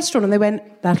into a restaurant and they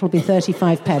went, that'll be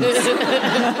 35 pence?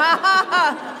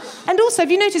 And also, have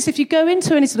you noticed if you go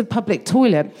into any sort of public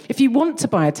toilet, if you want to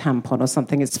buy a tampon or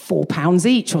something, it's £4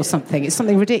 each or something. It's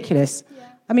something ridiculous. Yeah.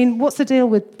 I mean, what's the deal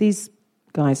with these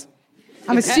guys?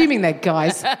 I'm assuming they're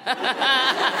guys.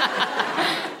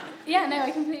 Yeah, no,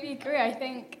 I completely agree. I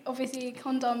think, obviously,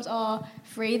 condoms are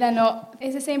free. They're not...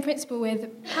 It's the same principle with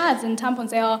pads and tampons.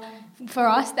 They are, for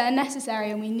us, they're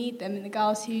necessary and we need them, and the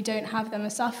girls who don't have them are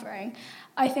suffering.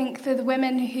 I think for the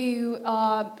women who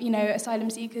are, asylum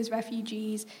seekers,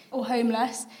 refugees, or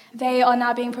homeless, they are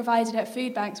now being provided at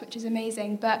food banks, which is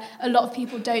amazing, but a lot of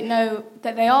people don't know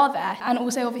that they are there. And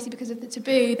also, obviously, because of the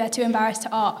taboo, they're too embarrassed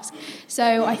to ask.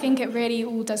 So I think it really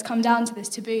all does come down to this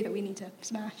taboo that we need to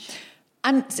smash.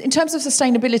 And in terms of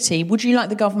sustainability, would you like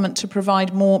the government to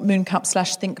provide more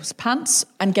Mooncup/Think pants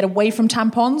and get away from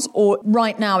tampons? Or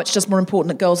right now it's just more important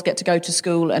that girls get to go to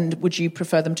school, and would you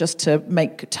prefer them just to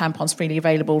make tampons freely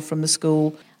available from the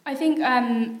school? I think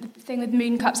the thing with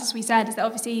moon cups, as we said, is that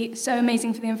obviously so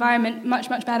amazing for the environment, much,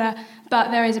 much better, but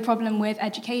there is a problem with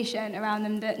education around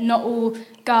them, that not all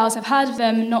girls have heard of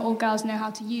them, not all girls know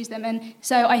how to use them, and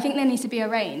so I think there needs to be a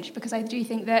range, because I do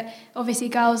think that obviously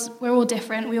girls, we're all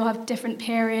different, we all have different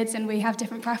periods and we have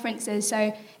different preferences,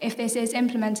 so if this is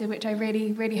implemented, which I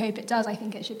really, really hope it does, I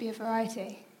think it should be a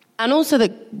variety. And also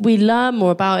that we learn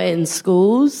more about it in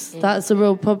schools. That's a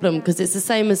real problem, because it's the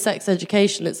same as sex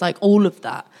education. It's like all of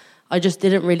that I just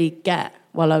didn't really get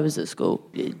while I was at school.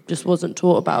 It just wasn't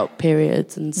taught about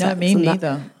periods and sex. No, me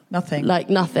neither. Nothing.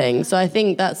 Like nothing. So I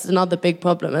think that's another big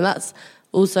problem. And that's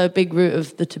also a big root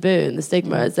of the taboo and the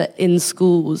stigma, is that in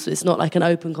schools it's not like an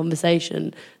open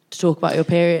conversation to talk about your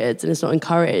periods, and it's not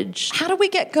encouraged. How do we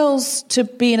get girls to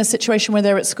be in a situation where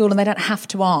they're at school and they don't have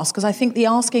to ask? Because I think the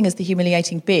asking is the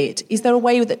humiliating bit. Is there a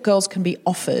way that girls can be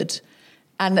offered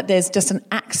and that there's just an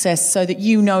access so that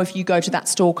if you go to that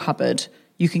store cupboard,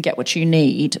 you can get what you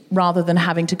need, rather than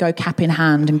having to go cap in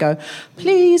hand and go,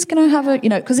 please, can I have a,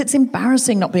 because it's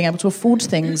embarrassing not being able to afford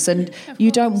things and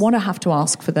you don't want to have to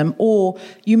ask for them. Or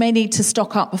you may need to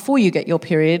stock up before you get your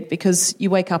period because you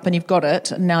wake up and you've got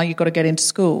it and now you've got to get into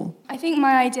school. I think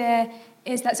my idea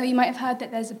is that, so you might have heard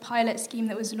that there's a pilot scheme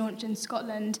that was launched in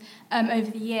Scotland over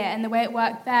the year, and the way it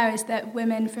worked there is that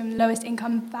women from lowest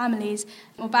income families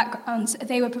or backgrounds,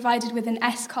 they were provided with an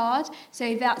S card,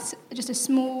 so that's just a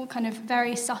small kind of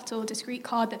very subtle discreet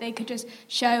card that they could just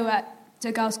show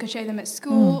so girls could show them at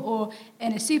school or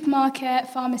in a supermarket,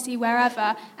 pharmacy,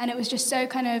 wherever, and it was just so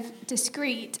kind of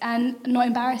discreet and not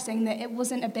embarrassing that it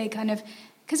wasn't a big kind of...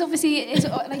 Because obviously, it's,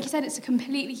 like you said, it's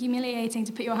completely humiliating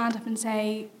to put your hand up and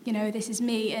say, this is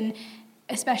me. And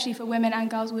especially for women and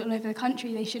girls all over the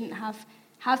country, they shouldn't have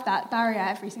that barrier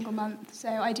every single month. So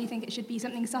I do think it should be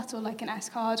something subtle like an S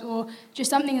card, or just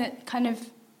something that kind of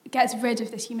gets rid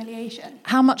of this humiliation.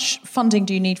 How much funding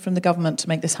do you need from the government to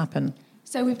make this happen?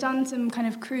 So we've done some kind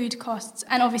of crude costs,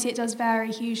 and obviously it does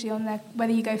vary hugely on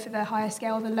whether you go for the higher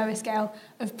scale or the lower scale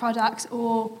of products,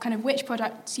 or kind of which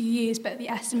products you use, but the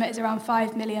estimate is around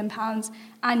 £5 million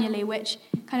annually, which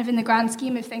kind of in the grand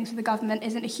scheme of things for the government,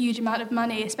 isn't a huge amount of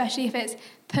money, especially if it's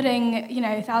putting,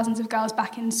 thousands of girls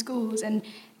back in schools and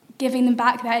giving them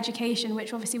back their education,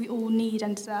 which obviously we all need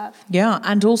and deserve. Yeah,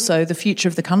 and also the future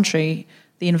of the country,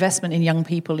 the investment in young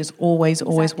people is always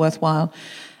worthwhile.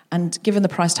 And given the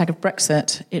price tag of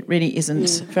Brexit, it really isn't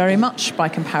very much by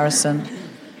comparison.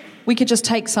 We could just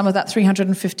take some of that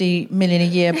 350 million a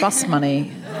year bus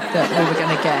money that we were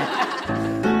going to get.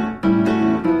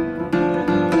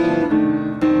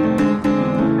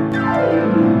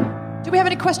 Do we have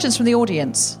any questions from the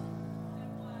audience?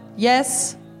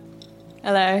 Yes?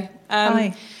 Hello.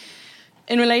 Hi.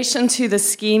 In relation to the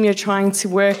scheme you're trying to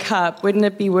work up, wouldn't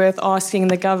it be worth asking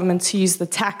the government to use the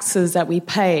taxes that we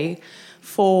pay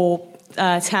for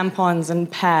tampons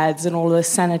and pads and all the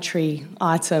sanitary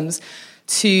items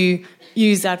to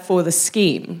use that for the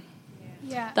scheme?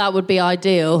 Yeah. That would be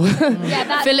ideal.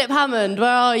 Philip Hammond, where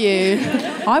are you?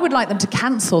 I would like them to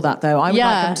cancel that, though. I would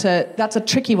like them to... That's a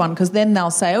tricky one, because then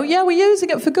they'll say, oh, yeah, we're using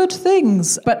it for good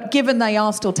things. But given they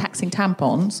are still taxing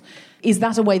tampons, is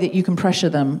that a way that you can pressure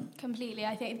them? Completely.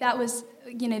 I think that was,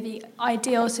 the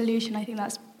ideal solution. I think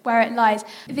that's where it lies.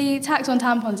 The tax on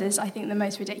tampons is, I think, the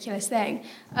most ridiculous thing.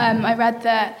 I read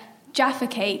that Jaffa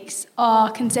cakes are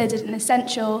considered an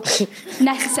essential,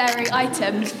 necessary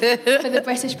item for the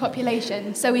British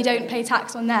population, so we don't pay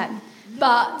tax on them.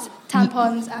 But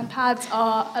tampons and pads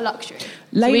are a luxury.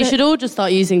 So we should all just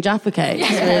start using Jaffa cakes.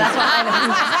 Yeah, that's what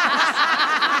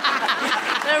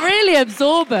They're really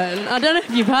absorbent. I don't know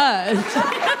if you've heard.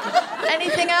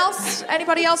 Anything else?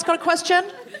 Anybody else got a question?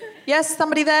 Yes,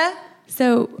 somebody there?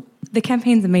 So the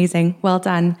campaign's amazing. Well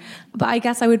done. But I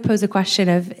guess I would pose a question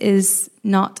of, is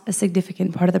not a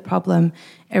significant part of the problem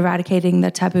eradicating the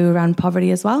taboo around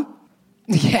poverty as well?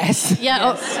 Yes.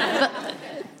 Yeah.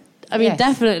 Yes.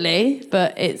 Definitely.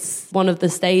 But it's one of the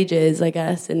stages, I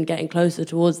guess, in getting closer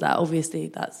towards that. Obviously,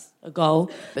 that's a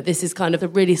goal. But this is kind of a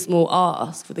really small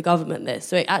ask for the government, this.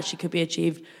 So it actually could be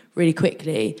achieved really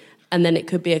quickly. And then it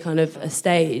could be a kind of a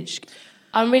stage.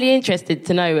 I'm really interested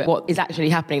to know what is actually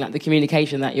happening, like the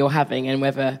communication that you're having, and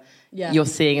whether you're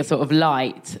seeing a sort of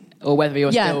light or whether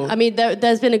you're still... I mean,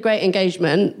 there's been a great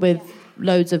engagement with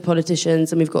loads of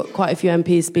politicians, and we've got quite a few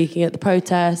MPs speaking at the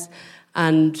protest,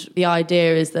 and the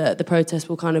idea is that the protest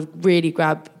will kind of really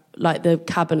grab like the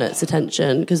cabinet's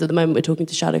attention, because at the moment we're talking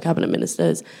to shadow cabinet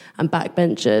ministers and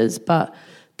backbenchers, but...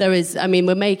 There is,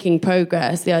 we're making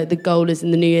progress. The goal is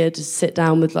in the new year to sit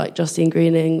down with like Justine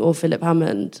Greening or Philip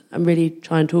Hammond and really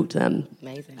try and talk to them.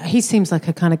 Amazing. He seems like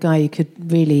a kind of guy you could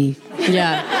really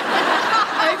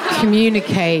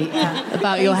communicate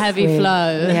about your heavy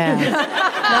flow. Yeah.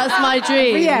 That's my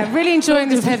dream. But yeah, really enjoying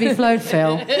this heavy flow,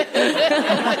 Phil.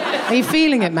 Are you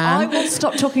feeling it, man? I will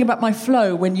stop talking about my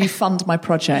flow when you fund my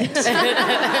project.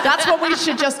 That's what we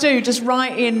should just do, just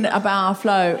write in about our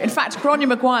flow. In fact, Gráinne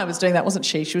Maguire was doing that, wasn't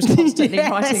she? She was constantly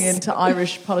writing into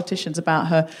Irish politicians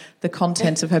about the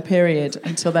content of her period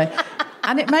until they...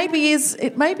 And it maybe is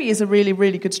a really,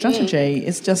 really good strategy.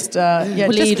 It's just, bleed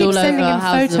just keep all sending over in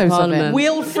House photos of it.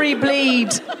 We'll free bleed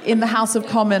in the House of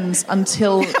Commons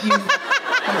until you...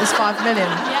 And it was 5 million.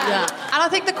 Yeah. And I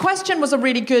think the question was a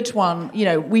really good one.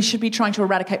 We should be trying to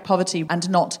eradicate poverty and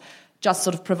not just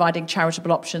sort of providing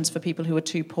charitable options for people who are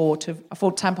too poor to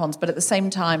afford tampons. But at the same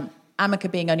time,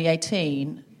 Amika being only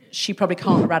 18, she probably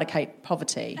can't eradicate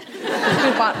poverty.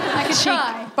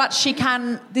 But she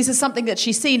can... This is something that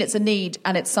she's seen, it's a need,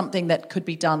 and it's something that could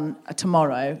be done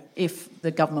tomorrow if the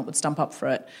government would stump up for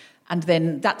it. And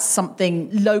then that's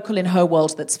something local in her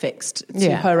world that's fixed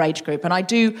to her age group. And I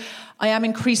am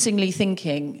increasingly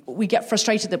thinking, we get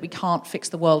frustrated that we can't fix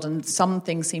the world, and some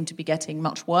things seem to be getting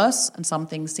much worse and some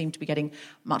things seem to be getting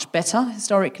much better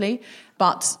historically.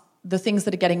 But the things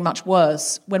that are getting much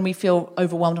worse, when we feel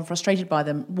overwhelmed and frustrated by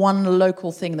them, one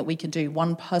local thing that we can do,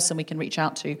 one person we can reach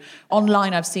out to.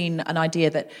 Online, I've seen an idea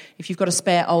that if you've got a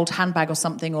spare old handbag or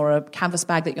something, or a canvas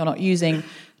bag that you're not using,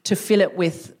 to fill it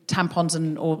with tampons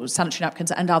or sanitary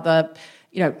napkins and other,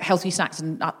 healthy snacks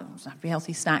and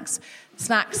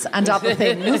snacks and other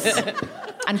things,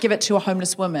 and give it to a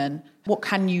homeless woman. What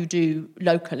can you do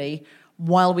locally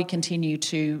while we continue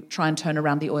to try and turn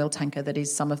around the oil tanker that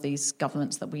is some of these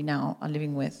governments that we now are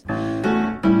living with?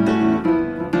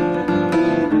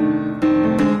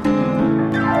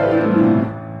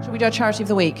 Shall we do a charity of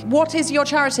the week? What is your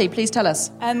charity? Please tell us.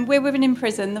 We're Women in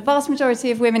Prison. The vast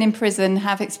majority of women in prison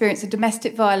have experience of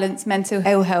domestic violence, mental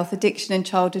ill health, addiction and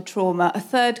childhood trauma. A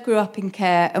third grew up in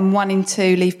care and 1 in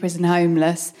 2 leave prison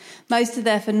homeless. Most are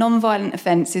there for non-violent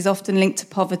offences, often linked to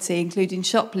poverty, including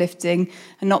shoplifting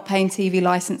and not paying TV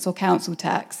licence or council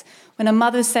tax. When a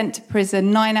mother is sent to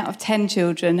prison, 9 out of 10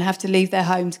 children have to leave their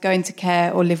home to go into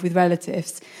care or live with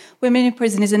relatives. Women in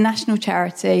Prison is a national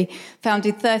charity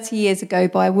founded 30 years ago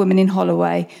by a woman in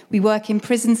Holloway. We work in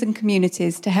prisons and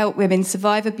communities to help women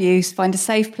survive abuse, find a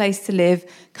safe place to live,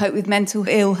 cope with mental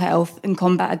ill health and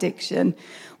combat addiction.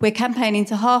 We're campaigning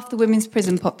to half the women's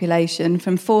prison population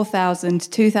from 4,000 to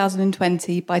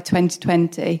 2020 by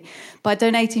 2020 by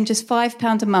donating just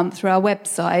 £5 a month through our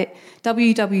website,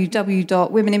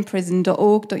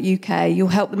 www.womeninprison.org.uk. You'll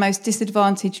help the most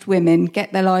disadvantaged women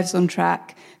get their lives on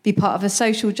track, be part of a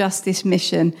social justice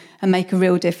mission and make a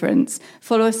real difference.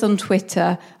 Follow us on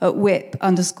Twitter at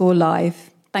whip_live.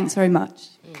 Thanks very much.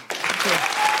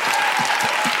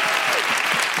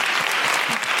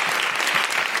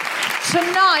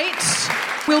 Tonight,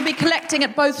 we'll be collecting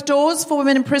at both doors for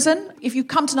women in prison. If you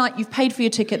come tonight, you've paid for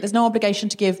your ticket. There's no obligation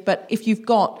to give. But if you've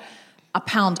got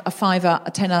 £1, a fiver,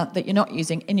 a tenner that you're not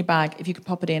using in your bag, if you could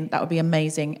pop it in, that would be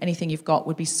amazing. Anything you've got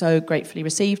would be so gratefully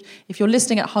received. If you're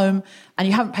listening at home and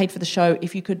you haven't paid for the show,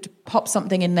 if you could pop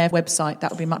something in their website,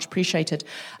 that would be much appreciated.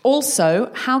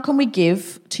 Also, how can we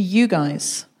give to you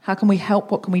guys? How can we help?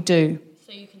 What can we do?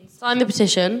 So you can sign the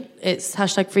petition. It's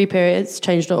 #freeperiods,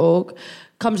 change.org.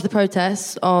 Come to the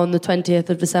protest on the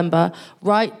 20th of December.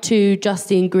 Write to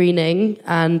Justine Greening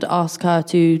and ask her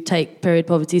to take period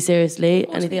poverty seriously.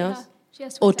 Or anything else?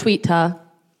 Or tweet her.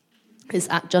 It's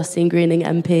at Justine Greening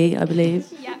MP, I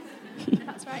believe. Yeah,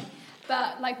 that's right.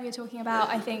 But like we were talking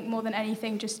about, I think more than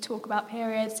anything, just talk about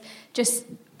periods. Just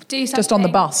do something. Just on the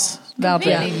bus,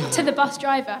 loudly. To the bus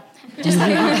driver. Just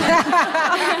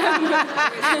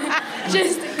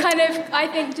kind of, I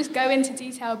think, just go into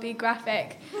detail, be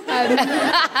graphic.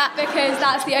 Because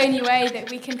that's the only way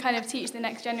that we can kind of teach the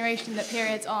next generation that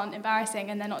periods aren't embarrassing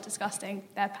and they're not disgusting,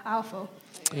 they're powerful.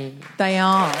 They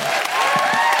are.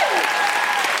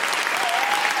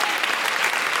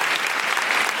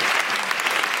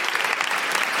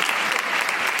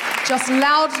 Just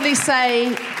loudly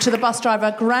say to the bus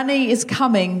driver, Granny is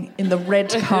coming in the red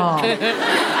car.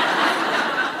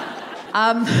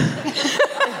 I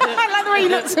like the way you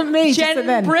looked at me.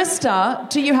 Jen Brister,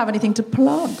 do you have anything to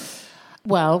plug?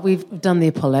 Well, we've done the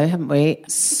Apollo, haven't we?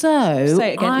 So,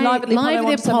 say it again. Live at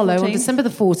the Apollo on December the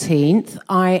 14th.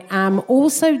 I am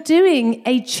also doing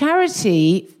a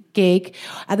charity gig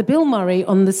at the Bill Murray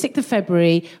on the 6th of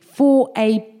February for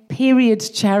a period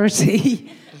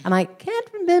charity. And I can't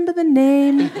remember the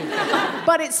name.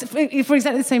 But it's for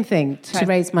exactly the same thing, to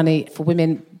raise money for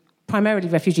women, primarily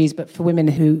refugees, but for women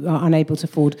who are unable to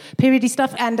afford periody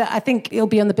stuff. And I think it'll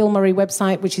be on the Bill Murray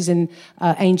website, which is in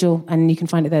Angel, and you can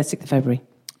find it there 6th of February.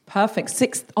 Perfect.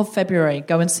 6th of February.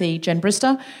 Go and see Jen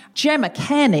Brister. Gemma,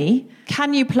 Cairney,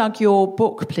 can you plug your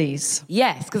book, please?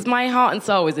 Yes, because my heart and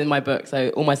soul is in my book, so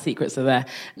all my secrets are there.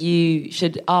 You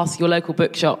should ask your local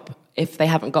bookshop if they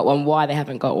haven't got one, why they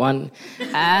haven't got one.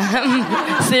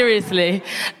 Seriously.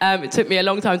 It took me a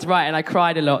long time to write and I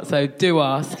cried a lot, so do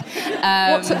ask.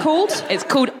 What's it called? It's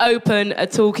called Open, a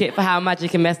toolkit for how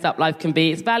magic and messed up life can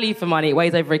be. It's value for money. It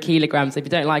weighs over 1 kilogram, so if you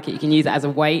don't like it, you can use it as a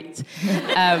weight.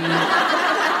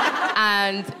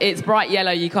 And it's bright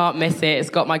yellow, you can't miss it. It's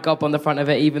got my gob on the front of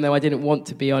it, even though I didn't want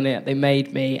to be on it. They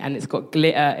made me. And it's got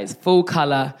glitter. It's full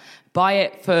colour. Buy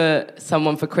it for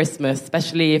someone for Christmas,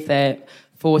 especially if they're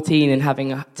 14 and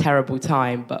having a terrible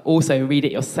time, but also read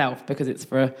it yourself because it's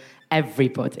for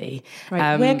everybody.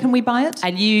 Right. Where can we buy it?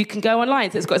 And you can go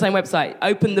online. So it's got its own website,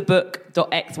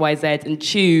 openthebook.xyz, and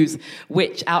choose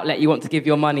which outlet you want to give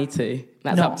your money to.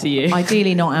 That's up to you.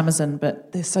 Ideally not Amazon,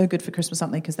 but they're so good for Christmas,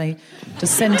 aren't they? Because they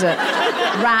just send it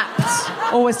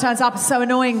wrapped. Always turns up. It's so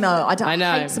annoying, though. I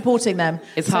know. hate supporting them.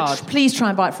 It's hard. Please try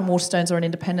and buy it from Waterstones or an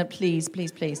independent. Please,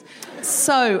 please, please.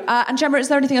 So, and Gemma, is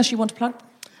there anything else you want to plug?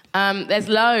 There's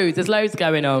loads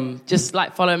going on. Just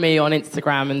like follow me on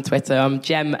Instagram and Twitter. I'm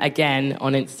Gem again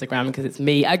on Instagram because it's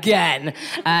me again,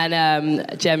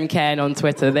 and Gem Cairn on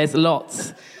Twitter. There's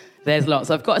lots.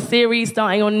 I've got a series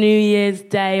starting on New Year's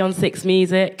Day on Six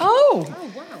Music. Oh wow.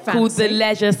 Called The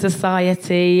Leisure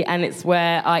Society, and it's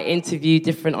where I interview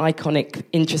different iconic,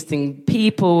 interesting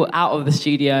people out of the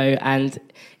studio and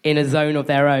in a zone of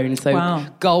their own. So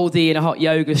Goldie in a hot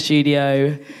yoga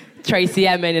studio, Tracy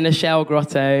Emin in a shell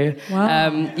grotto. Wow.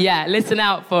 Listen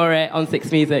out for it on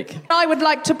Six Music. I would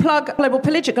like to plug Global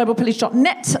Pillage at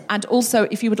globalpillage.net, and also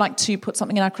if you would like to put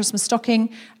something in our Christmas stocking,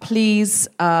 please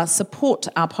support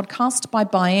our podcast by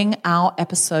buying our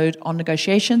episode on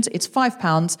negotiations. It's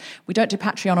 £5. We don't do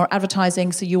Patreon or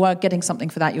advertising, so you are getting something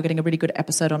for that. You're getting a really good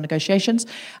episode on negotiations,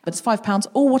 but it's £5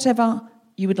 or whatever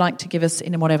you would like to give us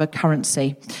in whatever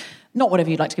currency. Not whatever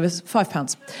you'd like to give us,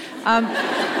 £5.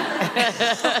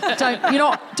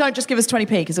 Don't just give us 20p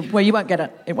because you won't get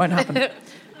it. It won't happen.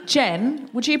 Jen,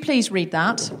 would you please read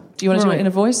that? Do you want to do it in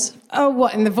a voice? Oh,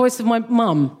 what, in the voice of my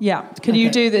mum? Yeah. Can you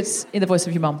do this in the voice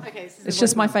of your mum? Okay. It's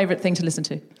just my favourite thing to listen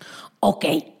to.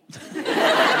 Okay.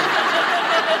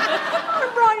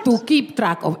 To keep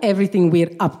track of everything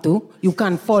we're up to, you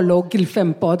can follow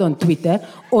GuiltFemPod on Twitter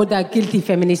or The Guilty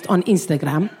Feminist on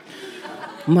Instagram.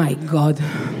 My God.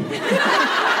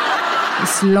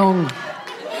 It's long.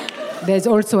 There's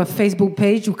also a Facebook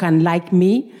page you can like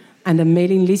me and a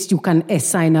mailing list you can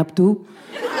sign up to.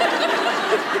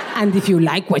 And if you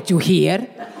like what you hear,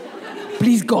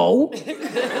 please go.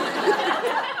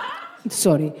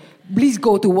 Sorry. Please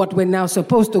go to what we're now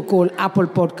supposed to call Apple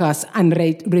Podcasts and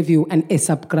rate, review, and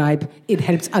subscribe. It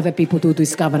helps other people to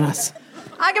discover us.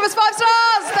 And give us 5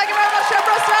 stars! Thank you very much, Gemma.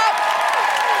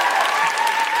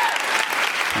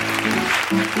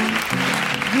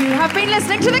 You have been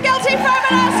listening to The Guilty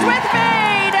Feminist with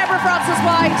me, Deborah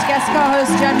Francis-White, guest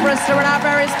co-host Jen Brister, and our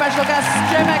very special guests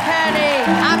Gemma, Cairney,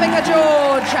 Amika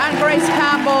George, and Grace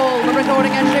Campbell. The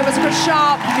recording engineer was Chris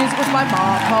Sharp. The music was by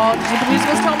Mark Hodge. The producer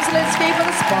was Tom Selinsky for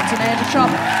The Spontaneity Shop.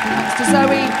 Thanks to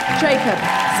Zoe, Jacob,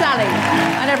 Sally,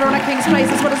 and everyone at King's Place,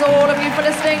 as well as all of you for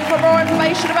listening. For more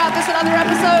information about this and other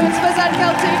episodes, visit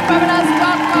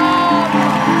guiltyfeminist.com.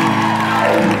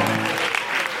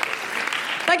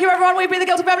 Thank you, everyone. We've been The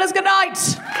Guilty Feminists. Good night.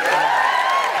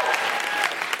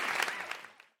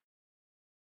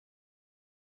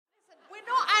 We're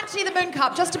not anti the Moon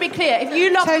Cup, just to be clear. If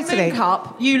you love the Moon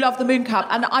Cup, you love the Moon Cup.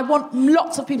 And I want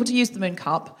lots of people to use the Moon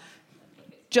Cup,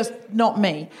 just not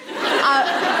me.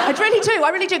 I really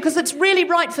do, because it's really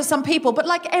right for some people. But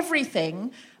like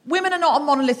everything, women are not a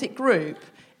monolithic group.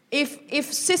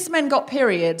 If cis men got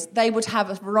periods, they would have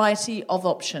a variety of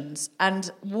options, and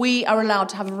we are allowed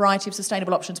to have a variety of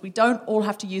sustainable options. We don't all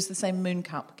have to use the same Moon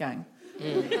Cup, gang.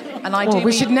 And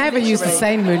we should never use the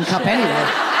same Moon Cup anyway.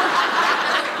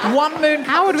 One Moon Cup.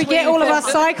 How would we get all of our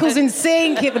cycles in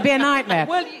sync? It would be a nightmare.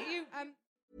 Well,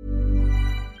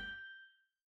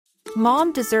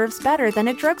 Mom deserves better than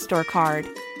a drugstore card.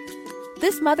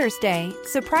 This Mother's Day,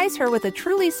 surprise her with a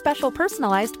truly special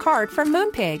personalized card from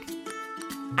Moonpig.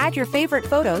 Add your favorite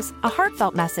photos, a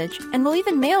heartfelt message, and we'll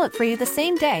even mail it for you the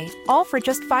same day, all for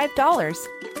just $5.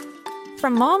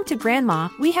 From mom to grandma,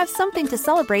 we have something to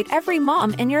celebrate every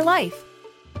mom in your life.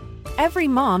 Every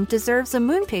mom deserves a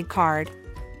Moonpig card.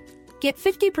 Get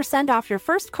 50% off your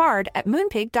first card at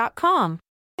moonpig.com.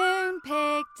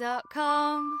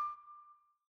 Moonpig.com